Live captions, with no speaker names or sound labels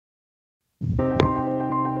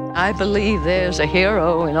I believe there's a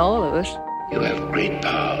hero in all of us. You have great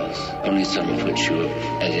powers, only some of which you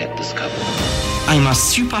have as yet discovered. I'm a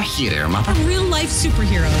superhero, Mother. A real-life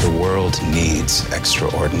superhero. The world needs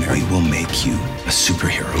extraordinary. We will make you a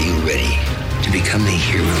superhero. Are you ready to become a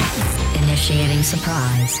hero? Initiating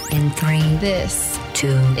surprise in 3. This 2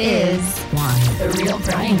 is 1. The Real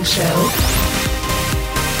Brian Show.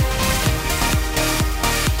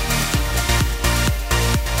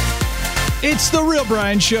 It's The Real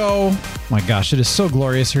Brian Show. My gosh, it is so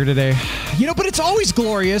glorious here today. But it's always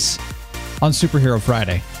glorious on Superhero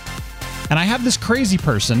Friday. And I have this crazy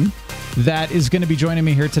person that is going to be joining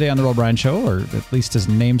me here today on The Real Brian Show, or at least his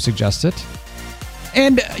name suggests it.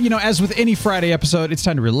 And, as with any Friday episode, it's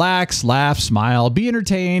time to relax, laugh, smile, be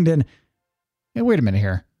entertained. And wait a minute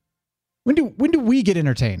here. When do we get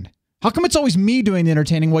entertained? How come it's always me doing the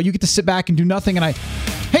entertaining while you get to sit back and do nothing and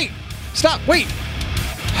hey, stop, wait.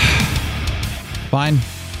 Fine.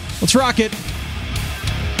 Let's rock it.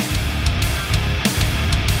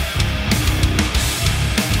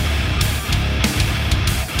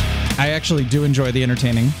 I actually do enjoy the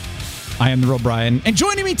entertaining. I am The Real Brian. And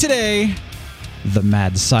joining me today, the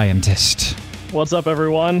Mad Scientist. What's up,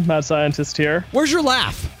 everyone? Mad Scientist here. Where's your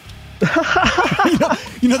laugh?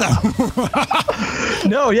 you know that.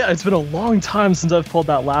 No, yeah, it's been a long time since I've pulled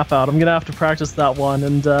that laugh out. I'm going to have to practice that one,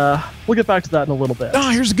 and we'll get back to that in a little bit. Oh,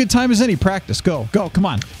 here's a good time as any. Practice. Go, come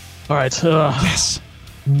on. All right. Yes.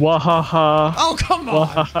 Wahaha. Oh, come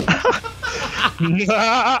on.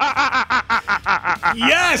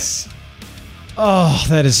 Yes. Oh,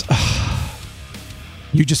 that is...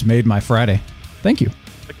 you just made my Friday. Thank you.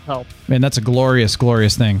 I can help. Man, that's a glorious,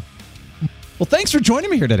 glorious thing. Well, thanks for joining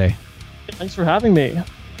me here today. Thanks for having me.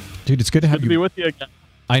 Dude, it's good to have Good to be with you again.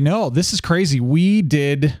 I know. This is crazy. We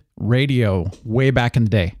did radio way back in the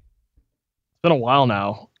day. It's been a while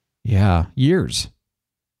now. Yeah, years.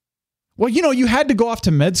 Well, you had to go off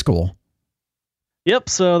to med school. Yep,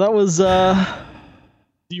 so that was the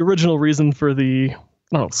original reason for the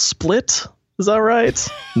split. Is that right?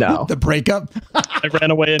 No. The breakup? I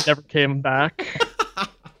ran away and never came back.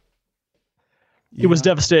 Yeah. It was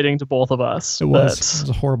devastating to both of us. It was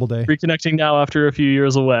a horrible day. Reconnecting now after a few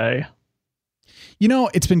years away.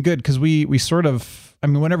 It's been good because we sort of,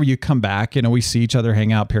 whenever you come back, we see each other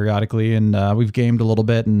hang out periodically, and we've gamed a little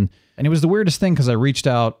bit, and it was the weirdest thing because I reached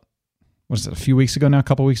out, was it a few weeks ago now? A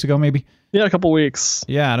couple weeks ago, maybe? Yeah, a couple weeks.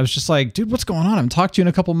 Yeah, and I was just like, dude, what's going on? I haven't talked to you in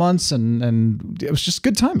a couple months, and it was just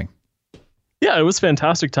good timing. Yeah, it was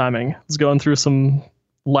fantastic timing. I was going through some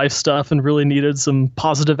life stuff and really needed some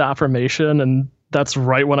positive affirmation, and that's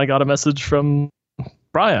right when I got a message from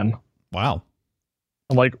Brian. Wow.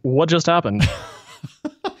 I'm like, what just happened?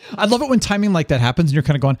 I love it when timing like that happens and you're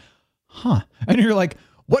kind of going, huh? And you're like,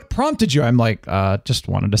 what prompted you? I'm like, just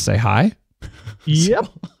wanted to say hi. Yep.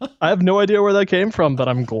 I have no idea where that came from, but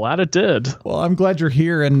I'm glad it did. Well, I'm glad you're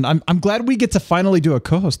here, and I'm glad we get to finally do a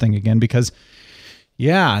co-host thing again because,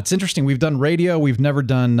 yeah, it's interesting. We've done radio. We've never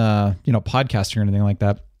done, podcasting or anything like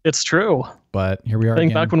that. It's true. But here we are. I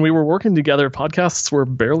think back when we were working together, podcasts were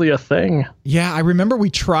barely a thing. Yeah, I remember we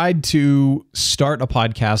tried to start a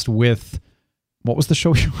podcast with, what was the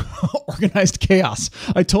show? Organized Chaos.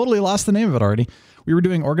 I totally lost the name of it already. We were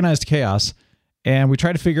doing Organized Chaos, and we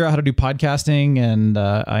tried to figure out how to do podcasting, and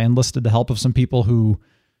I enlisted the help of some people who,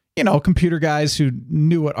 computer guys who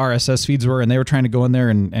knew what RSS feeds were, and they were trying to go in there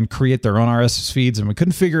and create their own RSS feeds, and we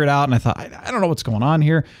couldn't figure it out, and I thought, I don't know what's going on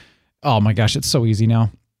here. Oh my gosh, it's so easy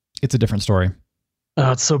now. It's a different story.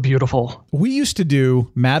 Oh, it's so beautiful. We used to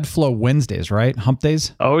do Mad Flow Wednesdays, right? Hump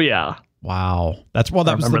days? Oh, yeah. Wow. That was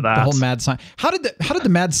the whole Mad Scientist. How did the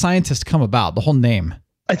Mad Scientist come about, the whole name?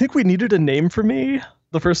 I think we needed a name for me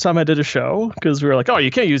the first time I did a show because we were like, oh,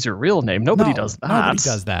 you can't use your real name. Nobody does that. Nobody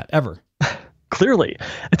does that, ever. Clearly.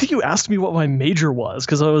 I think you asked me what my major was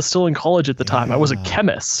because I was still in college at the time. I was a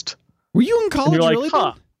chemist. Were you in college, like, really?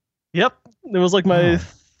 Huh. Yep. It was like my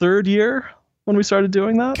third year when we started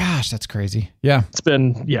doing that. Gosh, that's crazy. Yeah. It's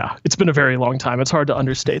been a very long time. It's hard to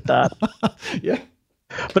understate that. Yeah.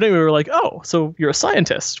 But anyway, we were like, oh, so you're a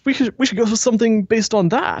scientist. We should go with something based on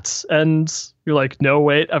that. And you're like, no,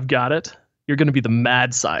 wait, I've got it. You're going to be the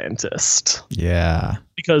Mad Scientist. Yeah.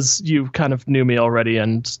 Because you kind of knew me already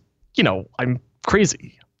and, I'm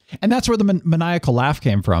crazy. And that's where the maniacal laugh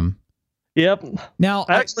came from. Yep. Now,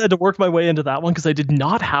 I actually had to work my way into that one because I did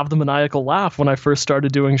not have the maniacal laugh when I first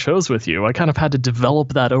started doing shows with you. I kind of had to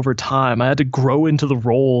develop that over time. I had to grow into the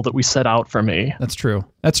role that we set out for me. That's true.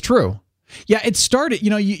 Yeah, it started,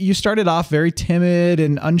 you started off very timid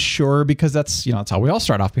and unsure because that's how we all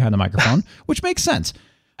start off behind the microphone, which makes sense.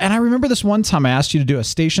 And I remember this one time I asked you to do a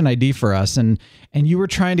station ID for us, and you were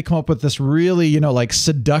trying to come up with this really, like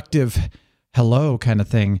seductive hello kind of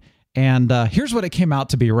thing. And here's what it came out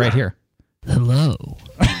to be right here. Hello.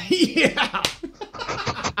 Yeah.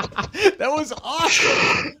 That was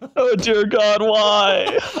awesome. Oh, dear God,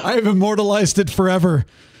 why? I have immortalized it forever.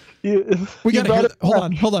 We got to hear it.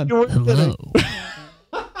 Hold on. Hello.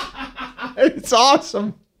 It's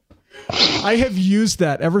awesome. I have used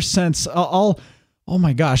that ever since. Oh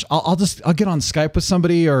my gosh. I'll get on Skype with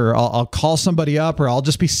somebody, or I'll call somebody up, or I'll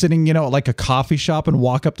just be sitting, at like a coffee shop and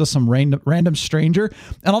walk up to some random stranger,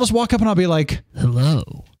 and I'll just walk up and I'll be like,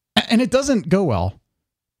 hello. And it doesn't go well.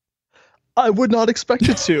 I would not expect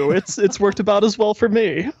it to. It's worked about as well for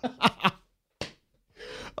me.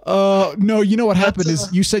 No, you know what happened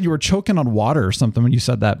is you said you were choking on water or something when you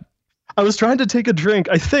said that. I was trying to take a drink.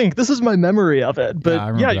 I think this is my memory of it,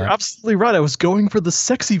 but yeah, you're absolutely right. I was going for the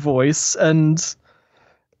sexy voice, and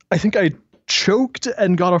I think I choked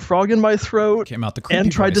and got a frog in my throat, came out the creepy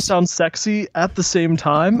and tried to voice. sound sexy at the same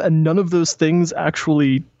time, and none of those things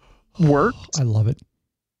actually worked. I love it.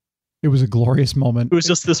 It was a glorious moment. It was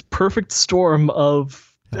just this perfect storm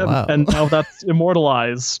of, and now that's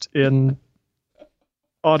immortalized in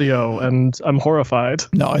audio, and I'm horrified.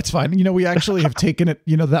 No, it's fine. We actually have taken it,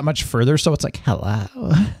 that much further. So it's like, hello,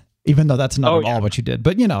 even though that's not at all what you did.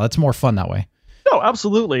 But, it's more fun that way. No,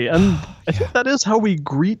 absolutely. And I think that is how we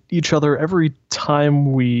greet each other every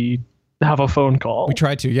time we have a phone call. We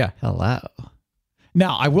try to, yeah. Hello.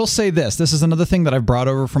 Now, I will say this. This is another thing that I've brought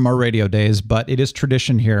over from our radio days, but it is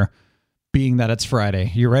tradition here, being that it's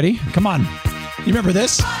Friday. You ready? Come on. You remember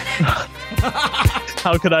this?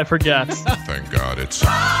 How could I forget? Thank God it's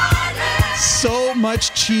so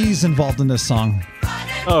much cheese involved in this song.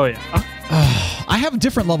 Oh, yeah. I have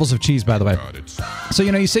different levels of cheese, by the way. So,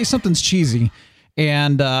 you say something's cheesy,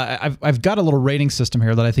 and I've got a little rating system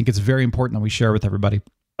here that I think it's very important that we share with everybody.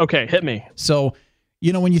 Okay, hit me. So,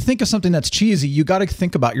 when you think of something that's cheesy, you got to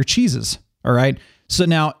think about your cheeses, all right? So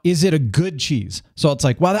now, is it a good cheese? So it's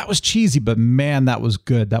like, wow, that was cheesy, but man, that was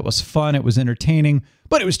good. That was fun. It was entertaining,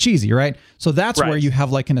 but it was cheesy, right? So that's where you have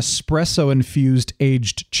like an espresso-infused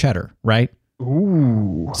aged cheddar, right?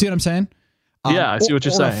 Ooh. See what I'm saying? Yeah, I see what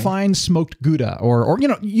you're saying. Or a fine smoked Gouda, or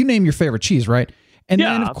you name your favorite cheese, right? And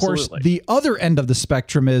then, of course, the other end of the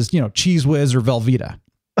spectrum is, Cheese Whiz or Velveeta.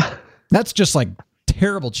 That's just like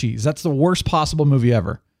terrible cheese. That's the worst possible movie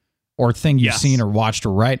ever, or thing you've seen or watched,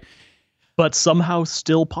 or right? But somehow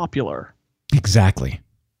still popular. Exactly.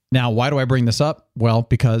 Now, why do I bring this up? Well,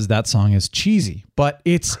 because that song is cheesy, but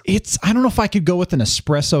it's. I don't know if I could go with an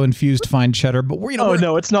espresso infused fine cheddar, but we're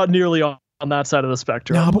no, it's not nearly on that side of the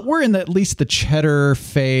spectrum. No, but we're in at least the cheddar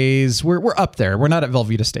phase. We're up there. We're not at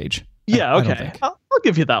Velveeta stage. Yeah, okay. I'll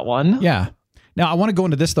give you that one. Yeah. Now, I want to go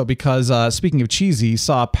into this though, because speaking of cheesy,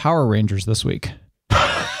 saw Power Rangers this week.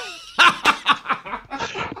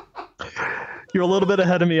 You're a little bit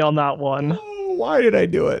ahead of me on that one. Oh, why did I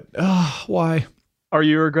do it? Why? Are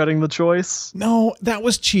you regretting the choice? No, that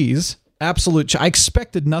was cheese. Absolute. I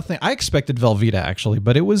expected nothing. I expected Velveeta actually,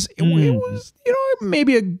 but it was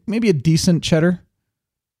maybe a decent cheddar.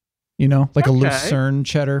 Like a Lucerne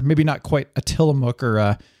cheddar, maybe not quite a Tillamook or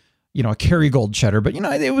a Kerrygold cheddar, but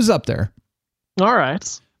it was up there. All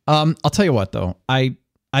right. I'll tell you what though, I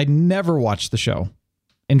never watched the show.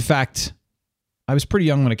 In fact, I was pretty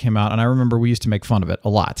young when it came out, and I remember we used to make fun of it a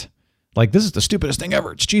lot. Like, this is the stupidest thing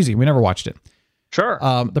ever. It's cheesy. We never watched it. Sure.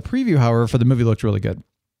 The preview, however, for the movie looked really good.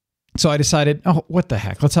 So I decided, oh, what the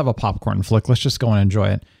heck? Let's have a popcorn flick. Let's just go and enjoy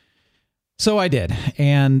it. So I did.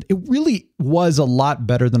 And it really was a lot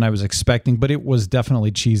better than I was expecting, but it was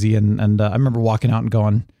definitely cheesy. And I remember walking out and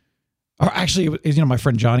going, or actually, my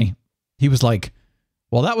friend Johnny, he was like,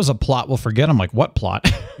 well, that was a plot we'll forget. I'm like, what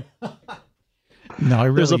plot?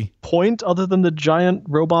 No, There's a point other than the giant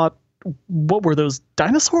robot. What were those,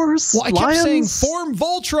 dinosaurs? Well, I kept saying form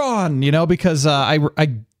Voltron, because I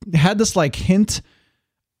had this like hint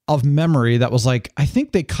of memory that was like, I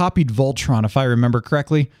think they copied Voltron, if I remember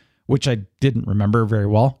correctly, which I didn't remember very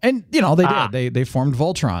well. And they did. They formed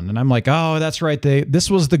Voltron, and I'm like, oh, that's right.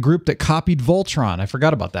 This was the group that copied Voltron. I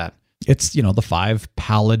forgot about that. It's the 5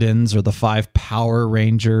 Paladins or the 5 Power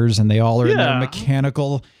Rangers, and they all are in their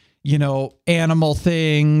mechanical animal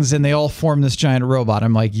things, and they all form this giant robot.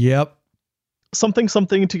 I'm like, yep. Something,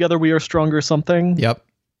 together we are stronger, something. Yep.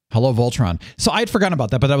 Hello, Voltron. So I had forgotten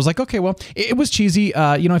about that, but I was like, okay, well, it was cheesy.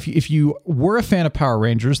 If you were a fan of Power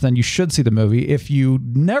Rangers, then you should see the movie. If you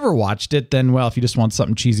never watched it, then, well, if you just want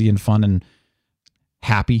something cheesy and fun and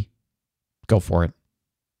happy, go for it.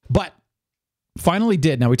 But finally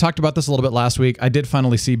did. Now, we talked about this a little bit last week. I did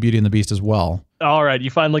finally see Beauty and the Beast as well. All right, you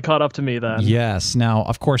finally caught up to me then. Yes. Now,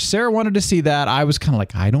 of course, Sarah wanted to see that. I was kind of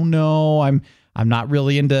like, I don't know. I'm not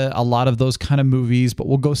really into a lot of those kind of movies, but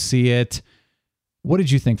we'll go see it. What did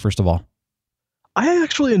you think, first of all? I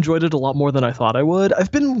actually enjoyed it a lot more than I thought I would.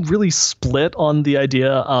 I've been really split on the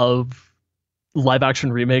idea of live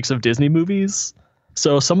action remakes of Disney movies.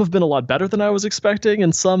 So some have been a lot better than I was expecting,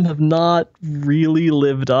 and some have not really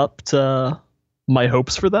lived up to my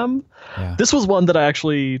hopes for them. Yeah. This was one that I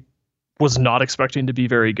actually was not expecting to be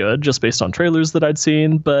very good, just based on trailers that I'd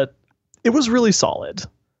seen, but it was really solid.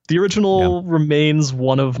 The original remains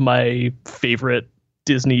one of my favorite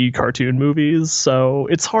Disney cartoon movies, so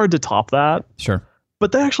it's hard to top that. Sure.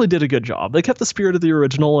 But they actually did a good job. They kept the spirit of the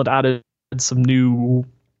original and added some new,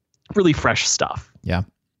 really fresh stuff. Yeah.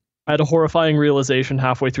 I had a horrifying realization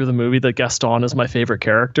halfway through the movie that Gaston is my favorite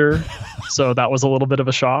character, so that was a little bit of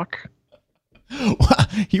a shock.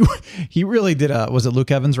 He really did was it Luke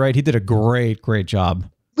Evans, right? He did a great job.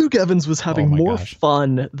 Luke Evans was having more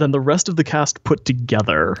fun than the rest of the cast put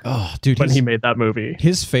together. Oh, dude, when he made that movie.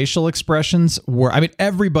 His facial expressions were, I mean,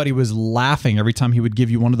 everybody was laughing every time he would give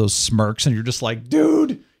you one of those smirks, and you're just like,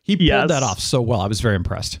 dude, he pulled that off so well. I was very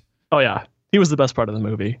impressed. Oh yeah, he was the best part of the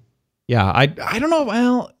movie. Yeah, I don't know.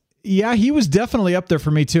 Well, yeah, he was definitely up there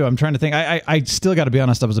for me too. I'm trying to think. I still got to be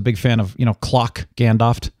honest. I was a big fan of, Clock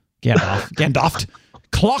Gandalf.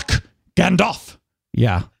 Clock Gandalf.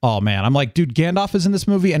 Yeah. Oh man, I'm like, dude, Gandalf is in this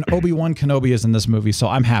movie, and Obi-Wan Kenobi is in this movie, so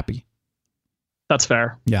I'm happy. That's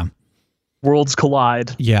fair. Yeah. Worlds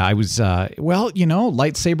collide. Yeah, I was.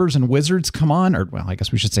 Lightsabers and wizards. Come on, or well, I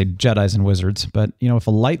guess we should say Jedis and wizards. But if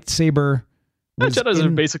a lightsaber, Jedis are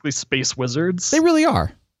basically space wizards. They really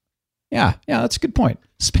are. Yeah, that's a good point.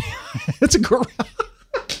 That's a great.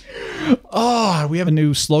 Oh, we have a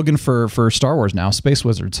new slogan for Star Wars now. Space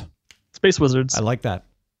Wizards. Space Wizards. I like that.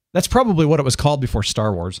 That's probably what it was called before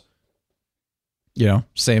Star Wars.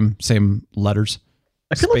 Same letters.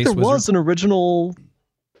 I feel like there was an original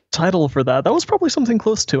title for that. That was probably something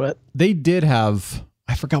close to it. They did have,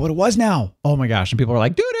 I forgot what it was now. Oh my gosh. And people are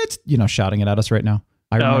like, dude, it's, shouting it at us right now.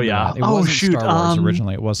 I remember that. It wasn't Star Wars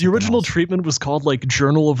originally. It was the original treatment was called like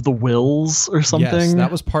Journal of the Wills or something. Yes,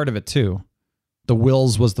 that was part of it too. The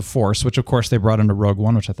Wills was the Force, which of course they brought into Rogue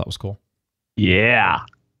One, which I thought was cool. Yeah. I'll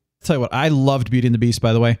tell you what, I loved Beauty and the Beast,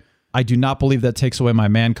 by the way. I do not believe that takes away my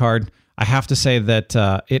man card. I have to say that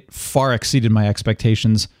it far exceeded my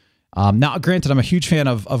expectations. Now, granted, I'm a huge fan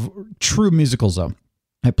of true musicals, though.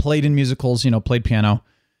 I played in musicals, played piano.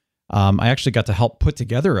 I actually got to help put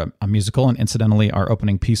together a musical, and incidentally, our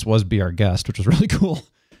opening piece was Be Our Guest, which was really cool.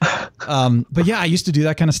 But yeah, I used to do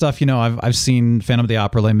that kind of stuff. I've seen Phantom of the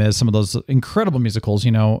Opera, Les Mis, some of those incredible musicals,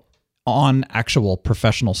 on actual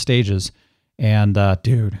professional stages. And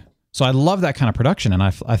dude, so I love that kind of production, and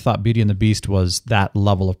I thought Beauty and the Beast was that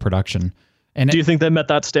level of production. And do you think they met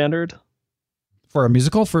that standard for a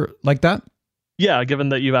musical for like that? Yeah, given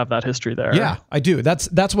that you have that history there. Yeah, I do. That's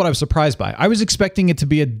what I was surprised by. I was expecting it to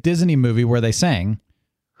be a Disney movie where they sang,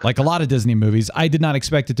 like a lot of Disney movies. I did not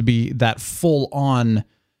expect it to be that full on,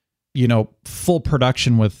 full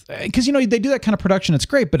production with, because they do that kind of production. It's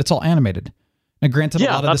great, but it's all animated. Now, granted, a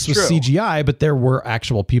lot of this was CGI, but there were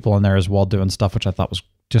actual people in there as well doing stuff, which I thought was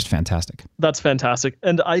just fantastic. That's fantastic.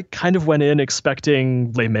 And I kind of went in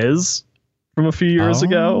expecting Les Mis from a few years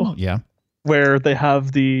ago. Yeah. Where they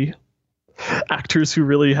have the actors who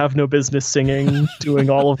really have no business singing doing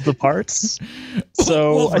all of the parts.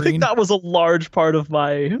 So Wolverine. I think that was a large part of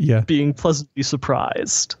my being pleasantly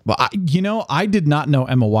surprised. Well, I did not know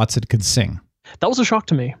Emma Watson could sing. That was a shock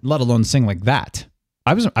to me. Let alone sing like that.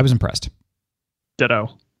 I was impressed.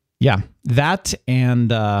 Ditto. Yeah, that and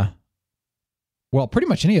pretty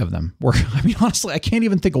much any of them were. I mean, honestly, I can't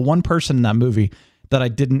even think of one person in that movie that I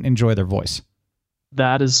didn't enjoy their voice.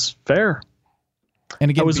 That is fair. And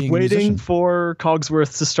again, I was waiting for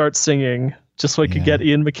Cogsworth to start singing just so I could get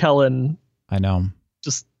Ian McKellen. I know.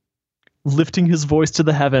 Just lifting his voice to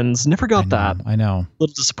the heavens. Never got that. I know. A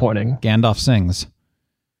little disappointing. Gandalf sings.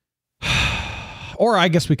 Or I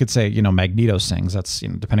guess we could say, Magneto sings. That's,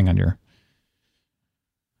 depending on your...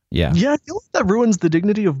 Yeah. Yeah, I feel like that ruins the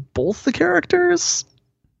dignity of both the characters.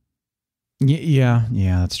 Yeah,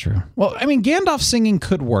 that's true. Well, I mean, Gandalf singing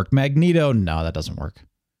could work. Magneto, no, that doesn't work.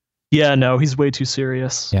 Yeah, no, he's way too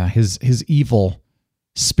serious. Yeah, his evil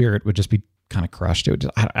spirit would just be kind of crushed. It would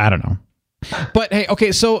just, I don't know. But hey,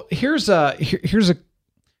 okay, so here's a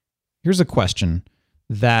question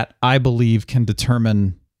that I believe can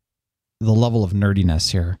determine the level of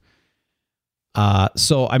nerdiness here.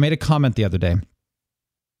 So I made a comment the other day,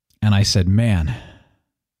 and I said, man,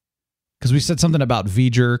 because we said something about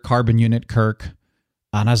V'ger, Carbon Unit, Kirk,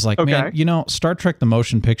 And I was like, man, Star Trek the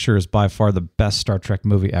Motion Picture is by far the best Star Trek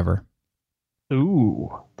movie ever. Ooh,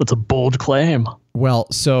 that's a bold claim. Well,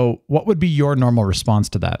 so what would be your normal response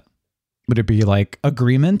to that? Would it be like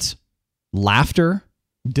agreement, laughter,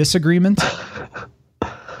 disagreement?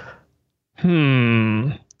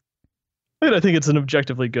 I think it's an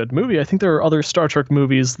objectively good movie. I think there are other Star Trek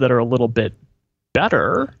movies that are a little bit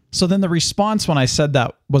better. So then the response when I said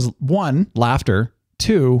that was 1, laughter,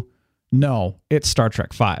 2, no, it's Star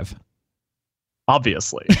Trek 5.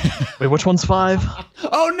 Obviously. Wait, which one's 5?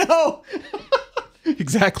 Oh, no.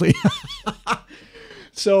 Exactly.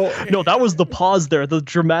 So no, that was the pause there. The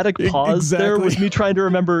dramatic pause there was me trying to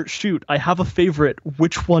remember, shoot, I have a favorite.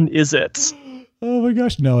 Which one is it? Oh my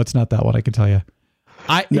gosh. No, it's not that one. I can tell you.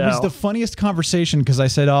 It was the funniest conversation because I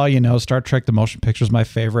said, Star Trek, the motion picture is my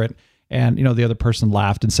favorite. And, the other person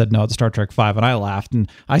laughed and said, no, it's Star Trek 5. And I laughed and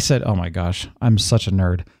I said, oh my gosh, I'm such a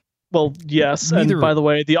nerd. Well, yes. And by the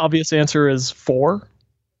way, the obvious answer is 4.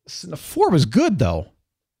 4 was good though.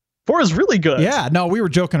 4 is really good. Yeah, no, we were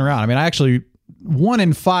joking around. I mean, 1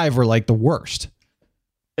 and 5 were like the worst.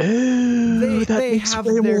 Ooh, that makes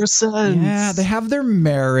way more sense. Yeah, they have their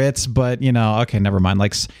merits, but okay, never mind.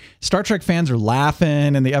 Like Star Trek fans are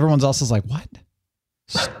laughing, and everyone else is like, "What?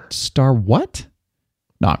 Star what?"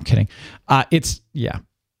 No, I'm kidding. It's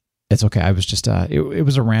okay. I was just it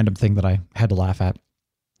was a random thing that I had to laugh at.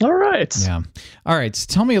 All right. Yeah. All right. So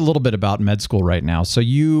tell me a little bit about med school right now. So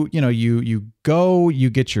you go, you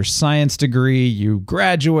get your science degree, you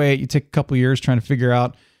graduate, you take a couple years trying to figure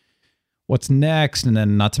out what's next. And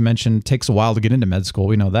then not to mention it takes a while to get into med school.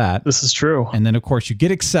 We know that. This is true. And then of course you get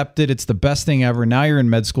accepted. It's the best thing ever. Now you're in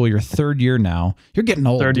med school. You're 3rd year now. You're getting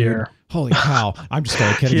old, Third dude. year. Holy cow. I'm just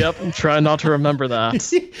totally kidding. Yep. I'm trying not to remember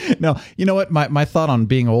that. No, you know what? My thought on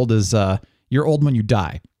being old is you're old when you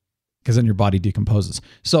die. Because then your body decomposes.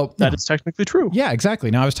 So that is technically true. Yeah, exactly.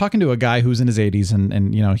 Now I was talking to a guy who's in his 80s,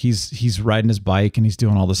 and he's riding his bike and he's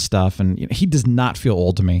doing all this stuff, and he does not feel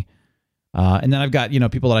old to me. And then I've got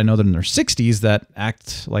people that I know that are in their 60s that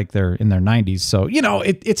act like they're in their 90s. So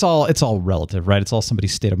it's all relative, right? It's all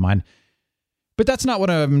somebody's state of mind. But that's not what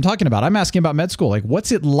I'm talking about. I'm asking about med school. Like,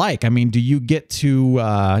 what's it like? I mean, do you get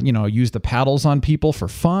to use the paddles on people for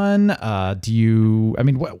fun? What's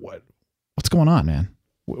going on, man?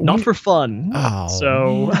 Not for fun. Oh,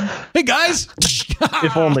 so hey guys,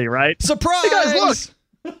 if only, right? Surprise! Hey guys,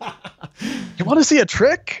 look. You want to see a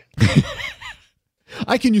trick?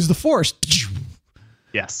 I can use the force.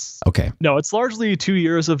 Yes. Okay. No, it's largely 2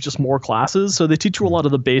 years of just more classes. So they teach you a lot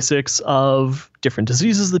of the basics of different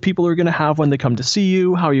diseases that people are going to have when they come to see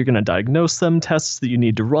you, how you're going to diagnose them, tests that you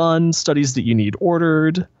need to run, studies that you need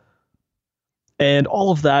ordered. And all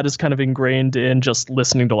of that is kind of ingrained in just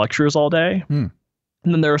listening to lectures all day.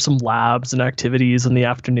 And then there are some labs and activities in the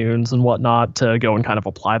afternoons and whatnot to go and kind of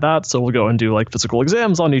apply that. So we'll go and do like physical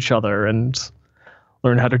exams on each other and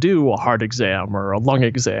learn how to do a heart exam or a lung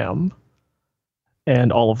exam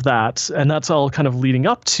and all of that. And that's all kind of leading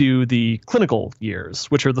up to the clinical years,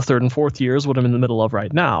 which are the 3rd and 4th years, what I'm in the middle of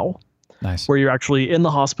right now. Nice. Where you're actually in the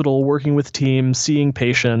hospital, working with teams, seeing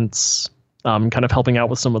patients, kind of helping out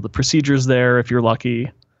with some of the procedures there if you're lucky.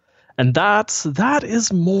 And that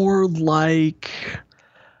is more like...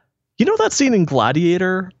 that scene in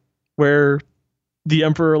Gladiator where the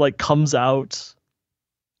Emperor like comes out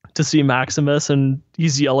to see Maximus and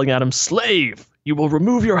he's yelling at him, "Slave, you will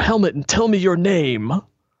remove your helmet and tell me your name."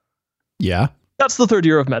 Yeah. That's the 3rd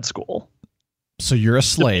year of med school. So you're a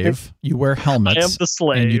slave. You wear helmets. I am the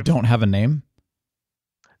slave. And you don't have a name?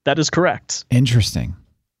 That is correct. Interesting.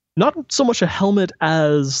 Not so much a helmet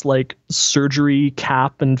as like surgery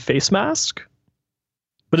cap and face mask.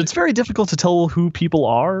 But it's very difficult to tell who people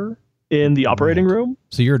are in the operating room.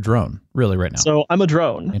 So you're a drone, really, right now? So I'm a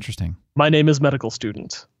drone. Interesting. My name is Medical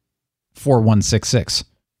Student. 4166.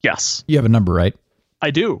 Yes. You have a number, right?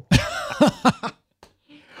 I do.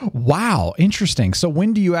 Wow. Interesting. So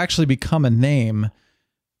when do you actually become a name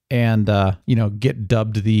and, get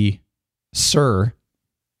dubbed the Sir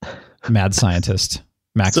Mad Scientist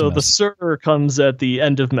Maximus? So the Sir comes at the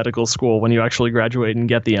end of medical school when you actually graduate and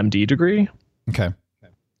get the MD degree. Okay.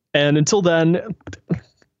 And until then,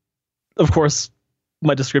 of course,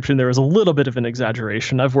 my description there is a little bit of an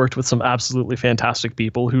exaggeration. I've worked with some absolutely fantastic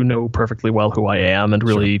people who know perfectly well who I am and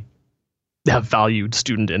really have valued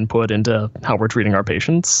student input into how we're treating our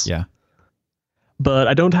patients. Yeah. But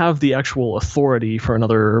I don't have the actual authority for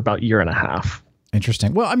another about year and a half.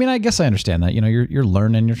 Interesting. Well, I mean, I guess I understand that. You're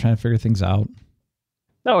learning, you're trying to figure things out.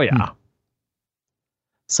 Oh, yeah.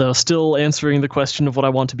 So still answering the question of what I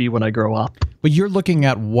want to be when I grow up. But you're looking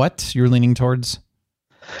at what you're leaning towards?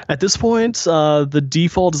 At this point, the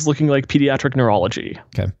default is looking like pediatric neurology.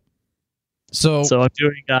 Okay. So I'm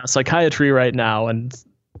doing psychiatry right now and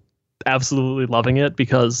absolutely loving it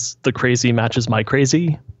because the crazy matches my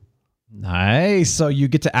crazy. Nice. So you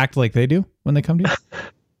get to act like they do when they come to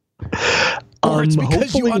you? Or it's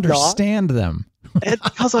because you understand them. It's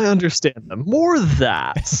because I understand them. More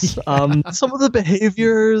that. Some of the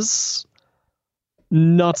behaviors,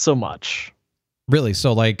 not so much. Really?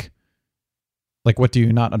 So like what do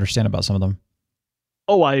you not understand about some of them?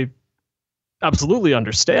 Oh, I absolutely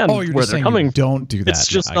understand where they're coming from. Don't do that. It's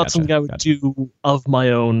just not something I would do of my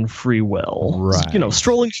own free will. Right.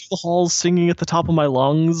 Strolling through the halls, singing at the top of my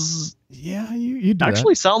lungs. Yeah, you do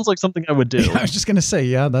actually sounds like something I would do. Yeah, I was just gonna say,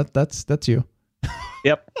 yeah, that's you.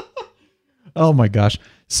 Yep. Oh my gosh.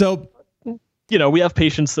 So, we have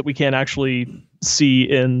patients that we can't actually see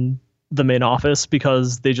in the main office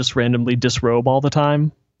because they just randomly disrobe all the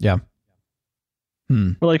time. Yeah.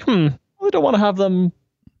 We're like, we don't want to have them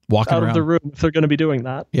walking out around of the room if they're going to be doing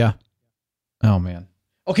that. Yeah. Oh man.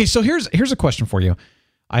 Okay, so here's a question for you.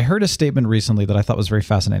 I heard a statement recently that I thought was very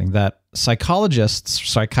fascinating, that psychologists,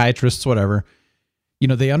 psychiatrists, whatever,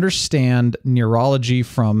 they understand neurology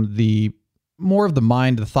from the more of the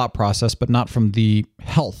mind, the thought process, but not from the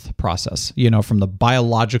health process, from the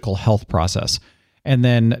biological health process. And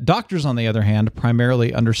then doctors, on the other hand,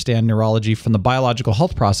 primarily understand neurology from the biological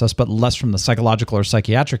health process, but less from the psychological or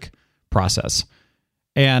psychiatric process.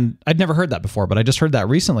 And I'd never heard that before, but I just heard that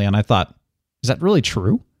recently, and I thought, is that really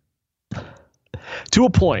true? To a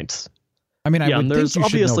point. I mean, I would there's think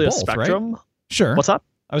you obviously should know a both, spectrum. Right? Sure. What's that?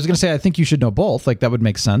 I was going to say, I think you should know both. Like, that would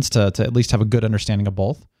make sense to at least have a good understanding of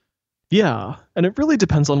both. Yeah, and it really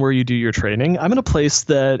depends on where you do your training. I'm in a place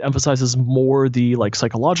that emphasizes more the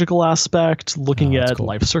psychological aspect, looking at cool.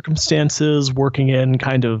 life circumstances, working in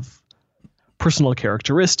kind of personal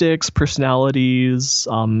characteristics, personalities,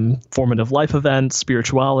 formative life events,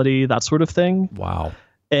 spirituality, that sort of thing. Wow.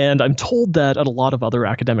 And I'm told that at a lot of other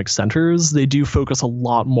academic centers, they do focus a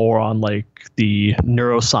lot more on the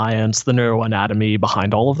neuroscience, the neuroanatomy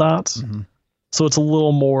behind all of that. Mm-hmm. So it's a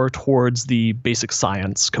little more towards the basic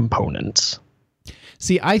science component.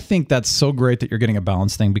 See, I think that's so great that you're getting a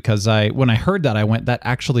balanced thing, because when I heard that, I went, that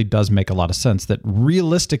actually does make a lot of sense, that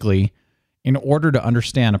realistically, in order to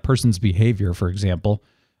understand a person's behavior, for example,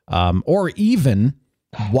 or even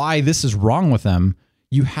why this is wrong with them,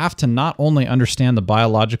 you have to not only understand the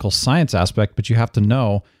biological science aspect, but you have to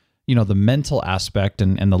know, the mental aspect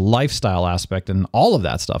and the lifestyle aspect and all of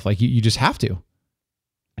that stuff. Like you just have to.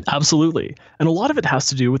 Absolutely. And a lot of it has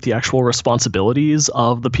to do with the actual responsibilities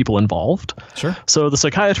of the people involved. Sure. So the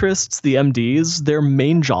psychiatrists, the MDs, their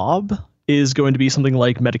main job is going to be something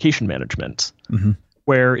like medication management, mm-hmm.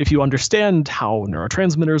 where if you understand how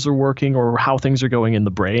neurotransmitters are working or how things are going in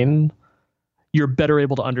the brain, you're better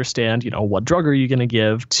able to understand, what drug are you going to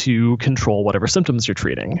give to control whatever symptoms you're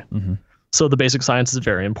treating. Mm-hmm. So the basic science is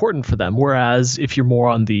very important for them. Whereas if you're more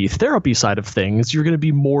on the therapy side of things, you're going to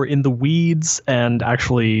be more in the weeds and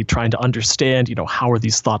actually trying to understand, how are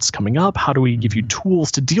these thoughts coming up? How do we give you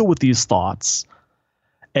tools to deal with these thoughts?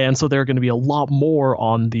 And so they're going to be a lot more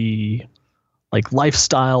on the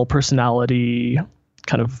lifestyle, personality,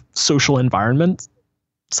 kind of social environment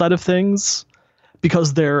side of things,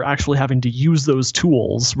 because they're actually having to use those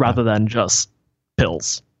tools rather than just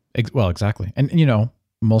pills. Well, exactly. And,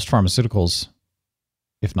 most pharmaceuticals,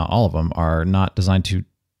 if not all of them, are not designed to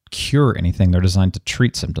cure anything. They're designed to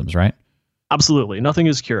treat symptoms, right? Absolutely. Nothing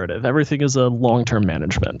is curative. Everything is a long-term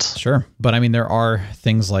management. Sure. But I mean, there are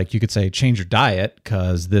things like you could say change your diet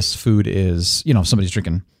because this food is, if somebody's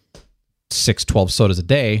drinking 12 sodas a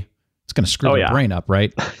day, it's going to screw their brain up,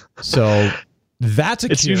 right? So that's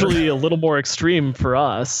it's cure. Usually a little more extreme for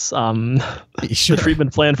us. Sure. The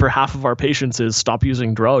treatment plan for half of our patients is stop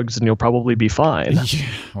using drugs and you'll probably be fine. Yeah,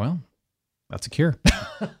 well, that's a cure.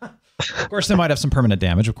 Of course, they might have some permanent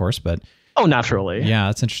damage, of course, but naturally. Yeah,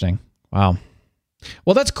 that's interesting. Wow.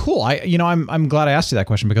 Well, that's cool. I'm glad I asked you that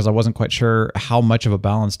question because I wasn't quite sure how much of a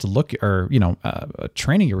balance to look or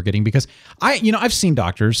training you were getting, because I've seen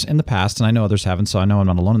doctors in the past and I know others haven't, so I know I'm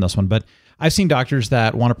not alone in this one, but I've seen doctors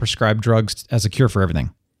that want to prescribe drugs as a cure for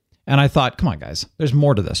everything. And I thought, come on, guys, there's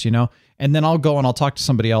more to this, And then I'll go and I'll talk to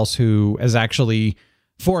somebody else who is actually,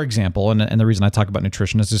 for example, and the reason I talk about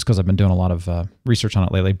nutrition is just because I've been doing a lot of research on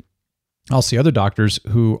it lately. I'll see other doctors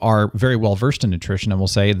who are very well versed in nutrition and will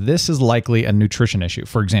say, this is likely a nutrition issue.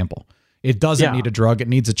 For example, it doesn't need a drug. It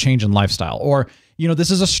needs a change in lifestyle. Or, this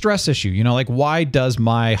is a stress issue. Why does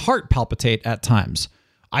my heart palpitate at times?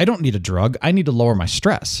 I don't need a drug. I need to lower my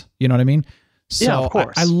stress. You know what I mean? So yeah, of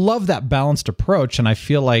course. I love that balanced approach. And I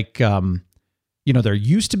feel like, there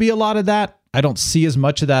used to be a lot of that I don't see as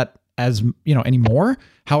much of that as, anymore.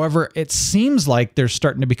 However, it seems like there's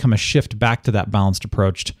starting to become a shift back to that balanced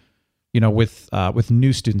approach, with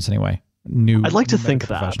new students anyway. I'd like to think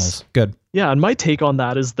that. Good. Yeah, and my take on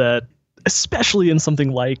that is that, especially in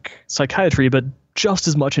something like psychiatry, but just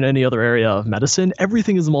as much in any other area of medicine,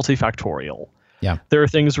 everything is multifactorial. Yeah. There are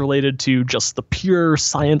things related to just the pure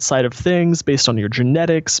science side of things, based on your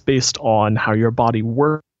genetics, based on how your body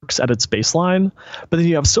works at its baseline. But then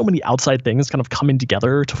you have so many outside things kind of coming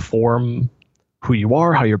together to form who you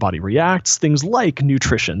are, how your body reacts, things like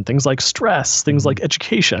nutrition, things like stress, things like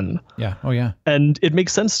education. Yeah. Oh, yeah. And it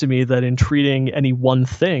makes sense to me that in treating any one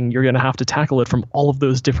thing, you're going to have to tackle it from all of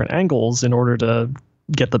those different angles in order to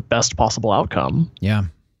get the best possible outcome. Yeah.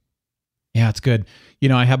 Yeah, it's good.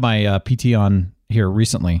 I had my PT on here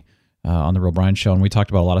recently on the Real Brian Show, and we talked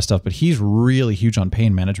about a lot of stuff, but he's really huge on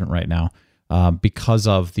pain management right now because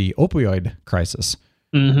of the opioid crisis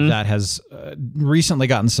that has recently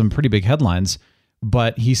gotten some pretty big headlines.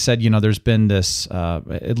 But he said, there's been this,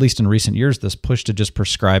 at least in recent years, this push to just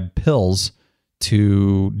prescribe pills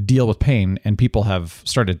to deal with pain, and people have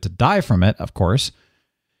started to die from it, of course.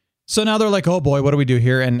 So now they're like, oh boy, what do we do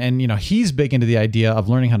here? And he's big into the idea of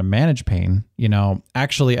learning how to manage pain,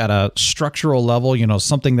 actually at a structural level,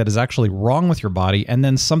 something that is actually wrong with your body, and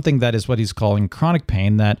then something that is what he's calling chronic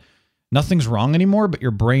pain, that nothing's wrong anymore, but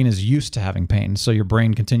your brain is used to having pain. So your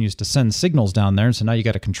brain continues to send signals down there. And so now you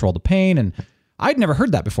got to control the pain. And I'd never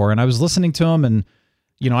heard that before. And I was listening to him, and,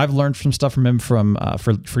 I've learned some stuff from him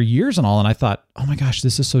for years and all. And I thought, oh my gosh,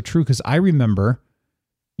 this is so true. Cause I remember,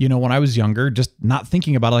 when I was younger, just not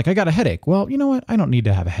thinking about it, like I got a headache. Well, you know what? I don't need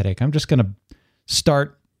to have a headache. I'm just going to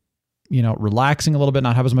start, relaxing a little bit,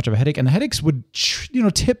 not have as much of a headache. And the headaches would,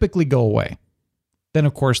 typically go away. Then,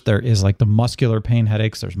 of course, there is like the muscular pain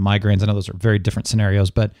headaches. There's migraines. I know those are very different scenarios,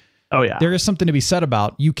 but there is something to be said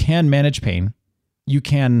about you can manage pain. You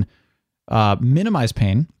can minimize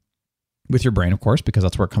pain with your brain, of course, because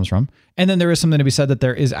that's where it comes from. And then there is something to be said that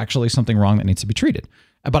there is actually something wrong that needs to be treated.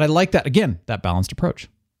 But I like that, again, that balanced approach.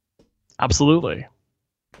 Absolutely.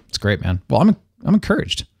 It's great, man. Well, I'm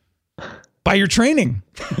encouraged by your training.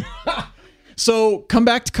 So come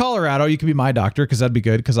back to Colorado. You can be my doctor, because that'd be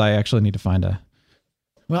good, because I actually need to find a...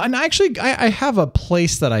 Well, and actually, I have a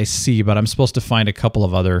place that I see, but I'm supposed to find a couple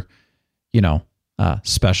of other,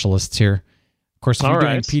 specialists here. Of course, if you're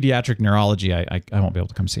doing pediatric neurology, I won't be able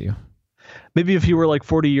to come see you. Maybe if you were like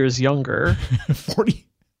 40 years younger. 40?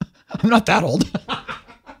 I'm not that old.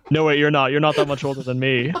 No, wait, you're not. You're not that much older than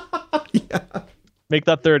me. Yeah. Make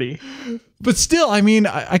that 30. But still, I mean,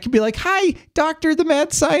 I could be like, hi, Doctor, the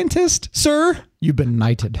mad scientist. Sir, you've been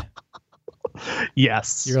knighted.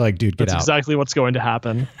 Yes. You're like, dude, get out. That's exactly what's going to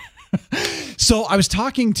happen. So I was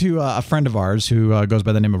talking to a friend of ours who goes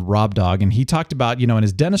by the name of Rob Dog, and he talked about, in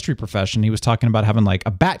his dentistry profession, he was talking about having like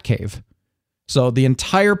a bat cave. So the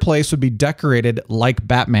entire place would be decorated like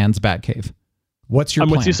Batman's bat cave. What's your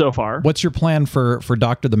plan? I'm with you so far. What's your plan for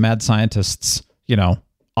Dr. the Mad Scientist's,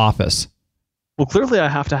 office? Well, clearly I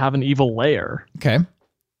have to have an evil lair. Okay.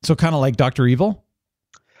 So kind of like Dr. Evil?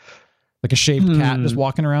 Like a shaved cat just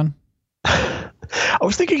walking around? I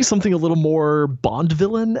was thinking something a little more Bond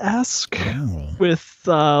villain-esque with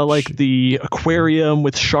like the aquarium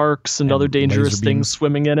with sharks and other dangerous things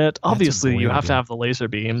swimming in it. Obviously, you have to have the laser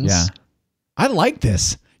beams. Yeah. I like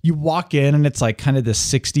this. You walk in and it's like kind of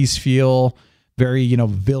this 60s feel, very,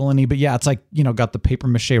 villainy, but yeah, it's like, got the paper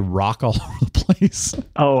mache rock all over the place.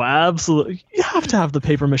 Oh, absolutely. You have to have the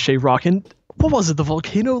paper mache rock. And what was it? The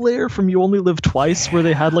volcano lair from You Only Live Twice, where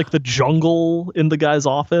they had like the jungle in the guy's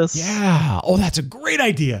office. Yeah. Oh, that's a great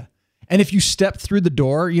idea. And if you step through the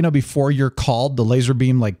door, before you're called, the laser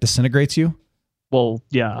beam like disintegrates you. Well,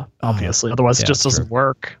 yeah, obviously. Otherwise, it just doesn't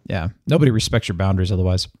work. Yeah. Nobody respects your boundaries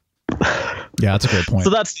otherwise. Yeah, that's a great point. So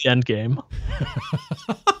that's the end game.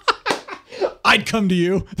 I'd come to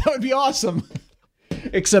you. That would be awesome.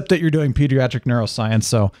 Except that you're doing pediatric neuroscience,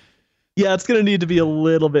 so... Yeah, it's going to need to be a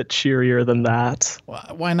little bit cheerier than that.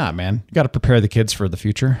 Why not, man? You got to prepare the kids for the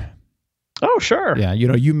future. Oh, sure. Yeah,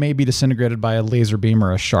 you may be disintegrated by a laser beam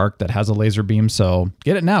or a shark that has a laser beam, so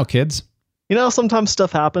get it now, kids. Sometimes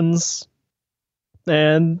stuff happens,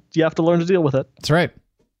 and you have to learn to deal with it. That's right.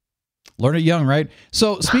 Learn it young, right?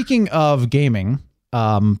 So speaking of gaming,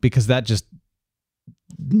 because that just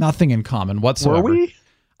nothing in common whatsoever. Were we?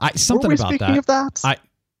 Something were we about speaking of that?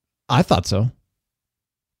 I thought so.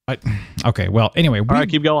 Okay, well, anyway. All right,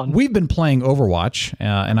 keep going. We've been playing Overwatch,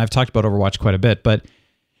 and I've talked about Overwatch quite a bit, but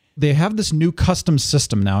they have this new custom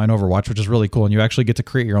system now in Overwatch, which is really cool, and you actually get to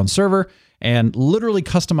create your own server and literally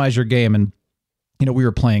customize your game. And, we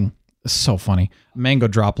were playing, so funny. Mango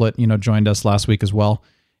Droplet, joined us last week as well.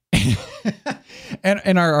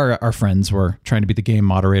 and our friends were trying to be the game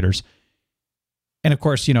moderators. And of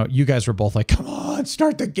course, you guys were both like, come on,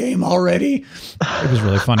 start the game already. It was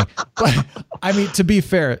really funny. But I mean, to be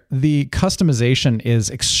fair, the customization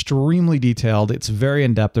is extremely detailed. It's very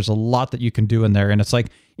in-depth. There's a lot that you can do in there. And it's like,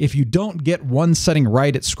 if you don't get one setting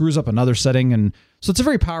right, it screws up another setting. And so it's a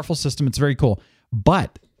very powerful system. It's very cool.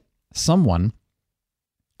 But someone,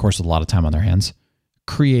 of course, with a lot of time on their hands,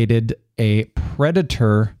 created a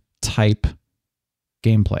Predator type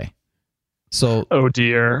gameplay. So, oh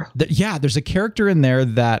dear. There's a character in there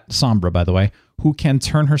that Sombra, by the way, who can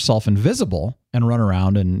turn herself invisible and run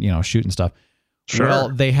around and, shoot and stuff. Sure. Well,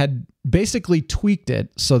 they had basically tweaked it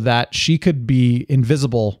so that she could be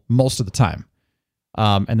invisible most of the time.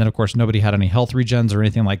 And then, of course, nobody had any health regens or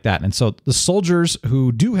anything like that. And so the soldiers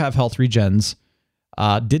who do have health regens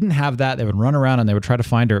didn't have that. They would run around and they would try to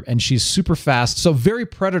find her. And she's super fast. So very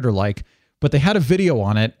Predator-like. But they had a video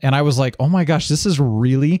on it. And I was like, oh my gosh, this is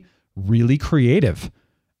really, really creative.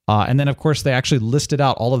 And then, of course, they actually listed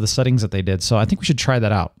out all of the settings that they did. So I think we should try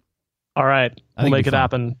that out. All right. We'll make it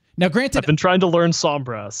happen. Now, granted, I've been trying to learn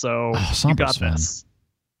Sombra, so you got this.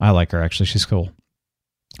 I like her, actually. She's cool.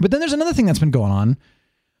 But then there's another thing that's been going on.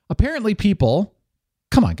 Apparently people,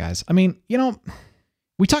 come on, guys. I mean,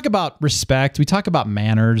 we talk about respect. We talk about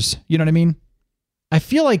manners. You know what I mean? I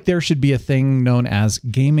feel like there should be a thing known as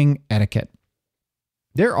gaming etiquette.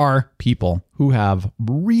 There are people who have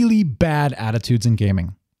really bad attitudes in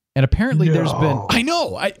gaming. And apparently there's been... I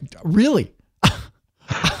know! Really?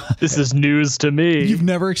 This is news to me. You've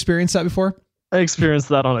never experienced that before? I experience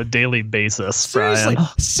that on a daily basis, Seriously. Brian.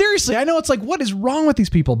 Seriously. I know it's like, what is wrong with these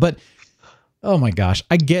people? But, oh my gosh.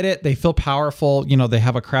 I get it. They feel powerful. They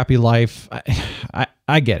have a crappy life.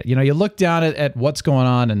 I get it. You look down at what's going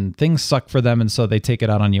on and things suck for them. And so they take it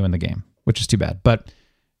out on you in the game, which is too bad. But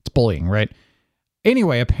it's bullying, right?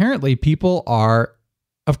 Anyway, apparently people are,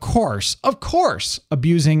 of course,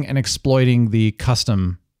 abusing and exploiting the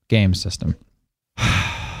custom game system.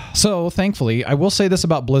 So thankfully, I will say this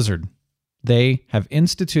about Blizzard. They have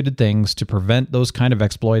instituted things to prevent those kind of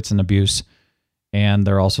exploits and abuse. And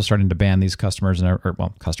they're also starting to ban these customers,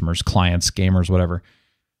 customers, clients, gamers, whatever.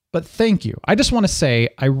 But thank you. I just want to say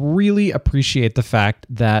I really appreciate the fact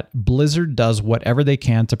that Blizzard does whatever they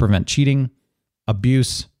can to prevent cheating,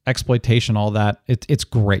 abuse, exploitation, all that. It's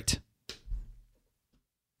great.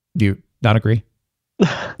 Do you not agree?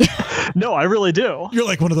 No, I really do. You're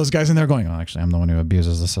like one of those guys in there going, oh, actually, I'm the one who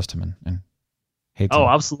abuses the system and hates it. Oh,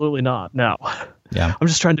 absolutely not. No. Yeah. I'm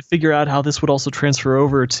just trying to figure out how this would also transfer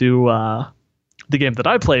over to the game that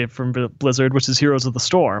I play from Blizzard, which is Heroes of the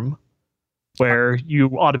Storm, where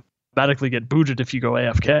you automatically get booted if you go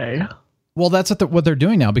AFK. Well, that's what they're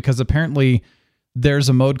doing now, because apparently there's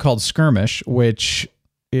a mode called Skirmish, which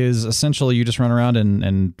is essentially you just run around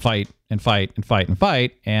and fight and fight and fight and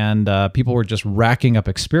fight, and people were just racking up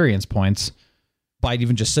experience points by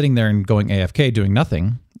even just sitting there and going AFK, doing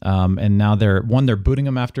nothing. And now they're booting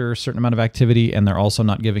them after a certain amount of activity, and they're also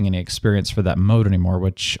not giving any experience for that mode anymore,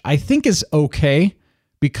 which I think is okay,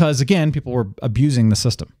 because again, people were abusing the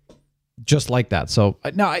system just like that. So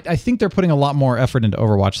now I think they're putting a lot more effort into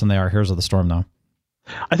Overwatch than they are Heroes of the Storm, though.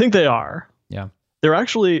 I think they are. Yeah. They're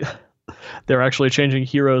actually changing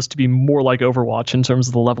Heroes to be more like Overwatch in terms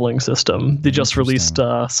of the leveling system. They just released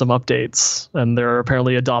some updates, and they're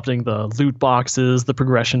apparently adopting the loot boxes, the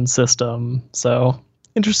progression system. So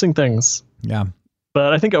interesting things. Yeah.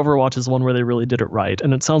 But I think Overwatch is one where they really did it right.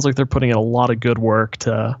 And it sounds like they're putting in a lot of good work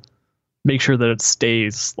to make sure that it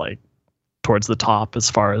stays like towards the top as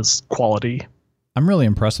far as quality. I'm really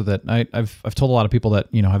impressed with it. I've told a lot of people that,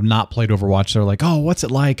 have not played Overwatch. They're like, oh, what's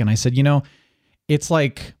it like? And I said, it's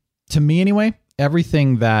like, to me anyway,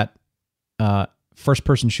 everything that first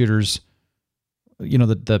person shooters,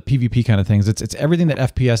 the PvP kind of things, it's everything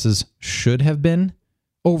that FPSs should have been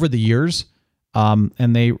over the years.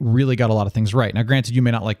 And they really got a lot of things right. Now, granted, you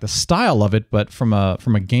may not like the style of it, but from a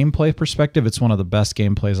gameplay perspective, it's one of the best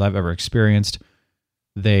gameplays I've ever experienced.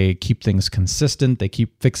 They keep things consistent. They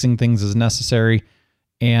keep fixing things as necessary.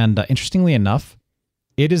 And interestingly enough,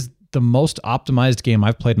 it is the most optimized game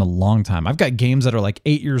I've played in a long time. I've got games that are like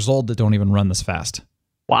 8 years old that don't even run this fast.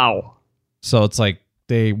 Wow. So it's like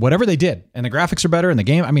whatever they did, and the graphics are better, and the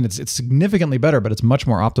game, it's significantly better, but it's much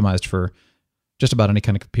more optimized for just about any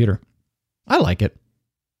kind of computer. I like it,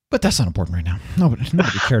 but that's not important right now. Nobody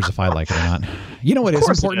cares if I like it or not. You know what is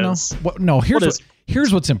important though?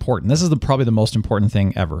 Here's what's important. This is probably the most important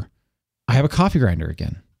thing ever. I have a coffee grinder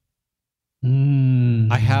again.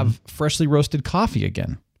 I have freshly roasted coffee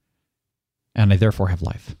again. And I therefore have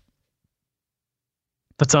life.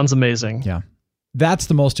 That sounds amazing. Yeah. That's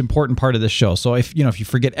the most important part of this show. So if you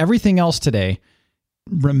forget everything else today,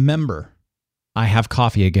 remember, I have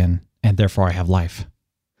coffee again, and therefore I have life.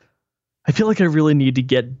 I feel like I really need to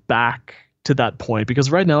get back to that point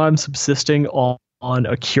because right now I'm subsisting on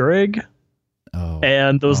a Keurig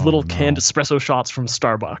and those little canned espresso shots from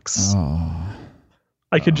Starbucks.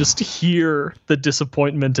 I could just hear the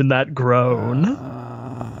disappointment in that groan.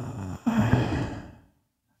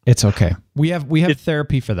 It's okay. We have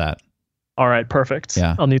therapy for that. All right, perfect.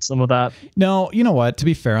 Yeah. I'll need some of that. No, you know what? To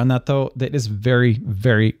be fair on that, though, that is very,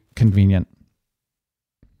 very convenient.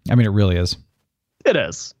 I mean, it really is. It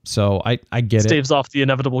is. So I get it. Staves off the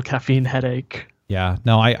inevitable caffeine headache. Yeah.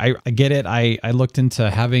 No, I get it. I looked into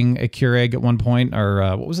having a Keurig at one point, or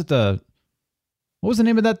what was the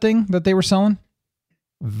name of that thing that they were selling?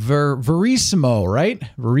 Verissimo, right?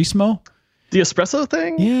 Verissimo? The espresso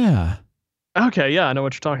thing? Yeah. Okay, yeah, I know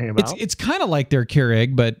what you're talking about. It's kind of like their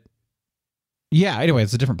Keurig, but yeah, anyway,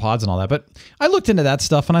 it's the different pods and all that. But I looked into that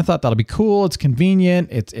stuff and I thought that'll be cool. It's convenient.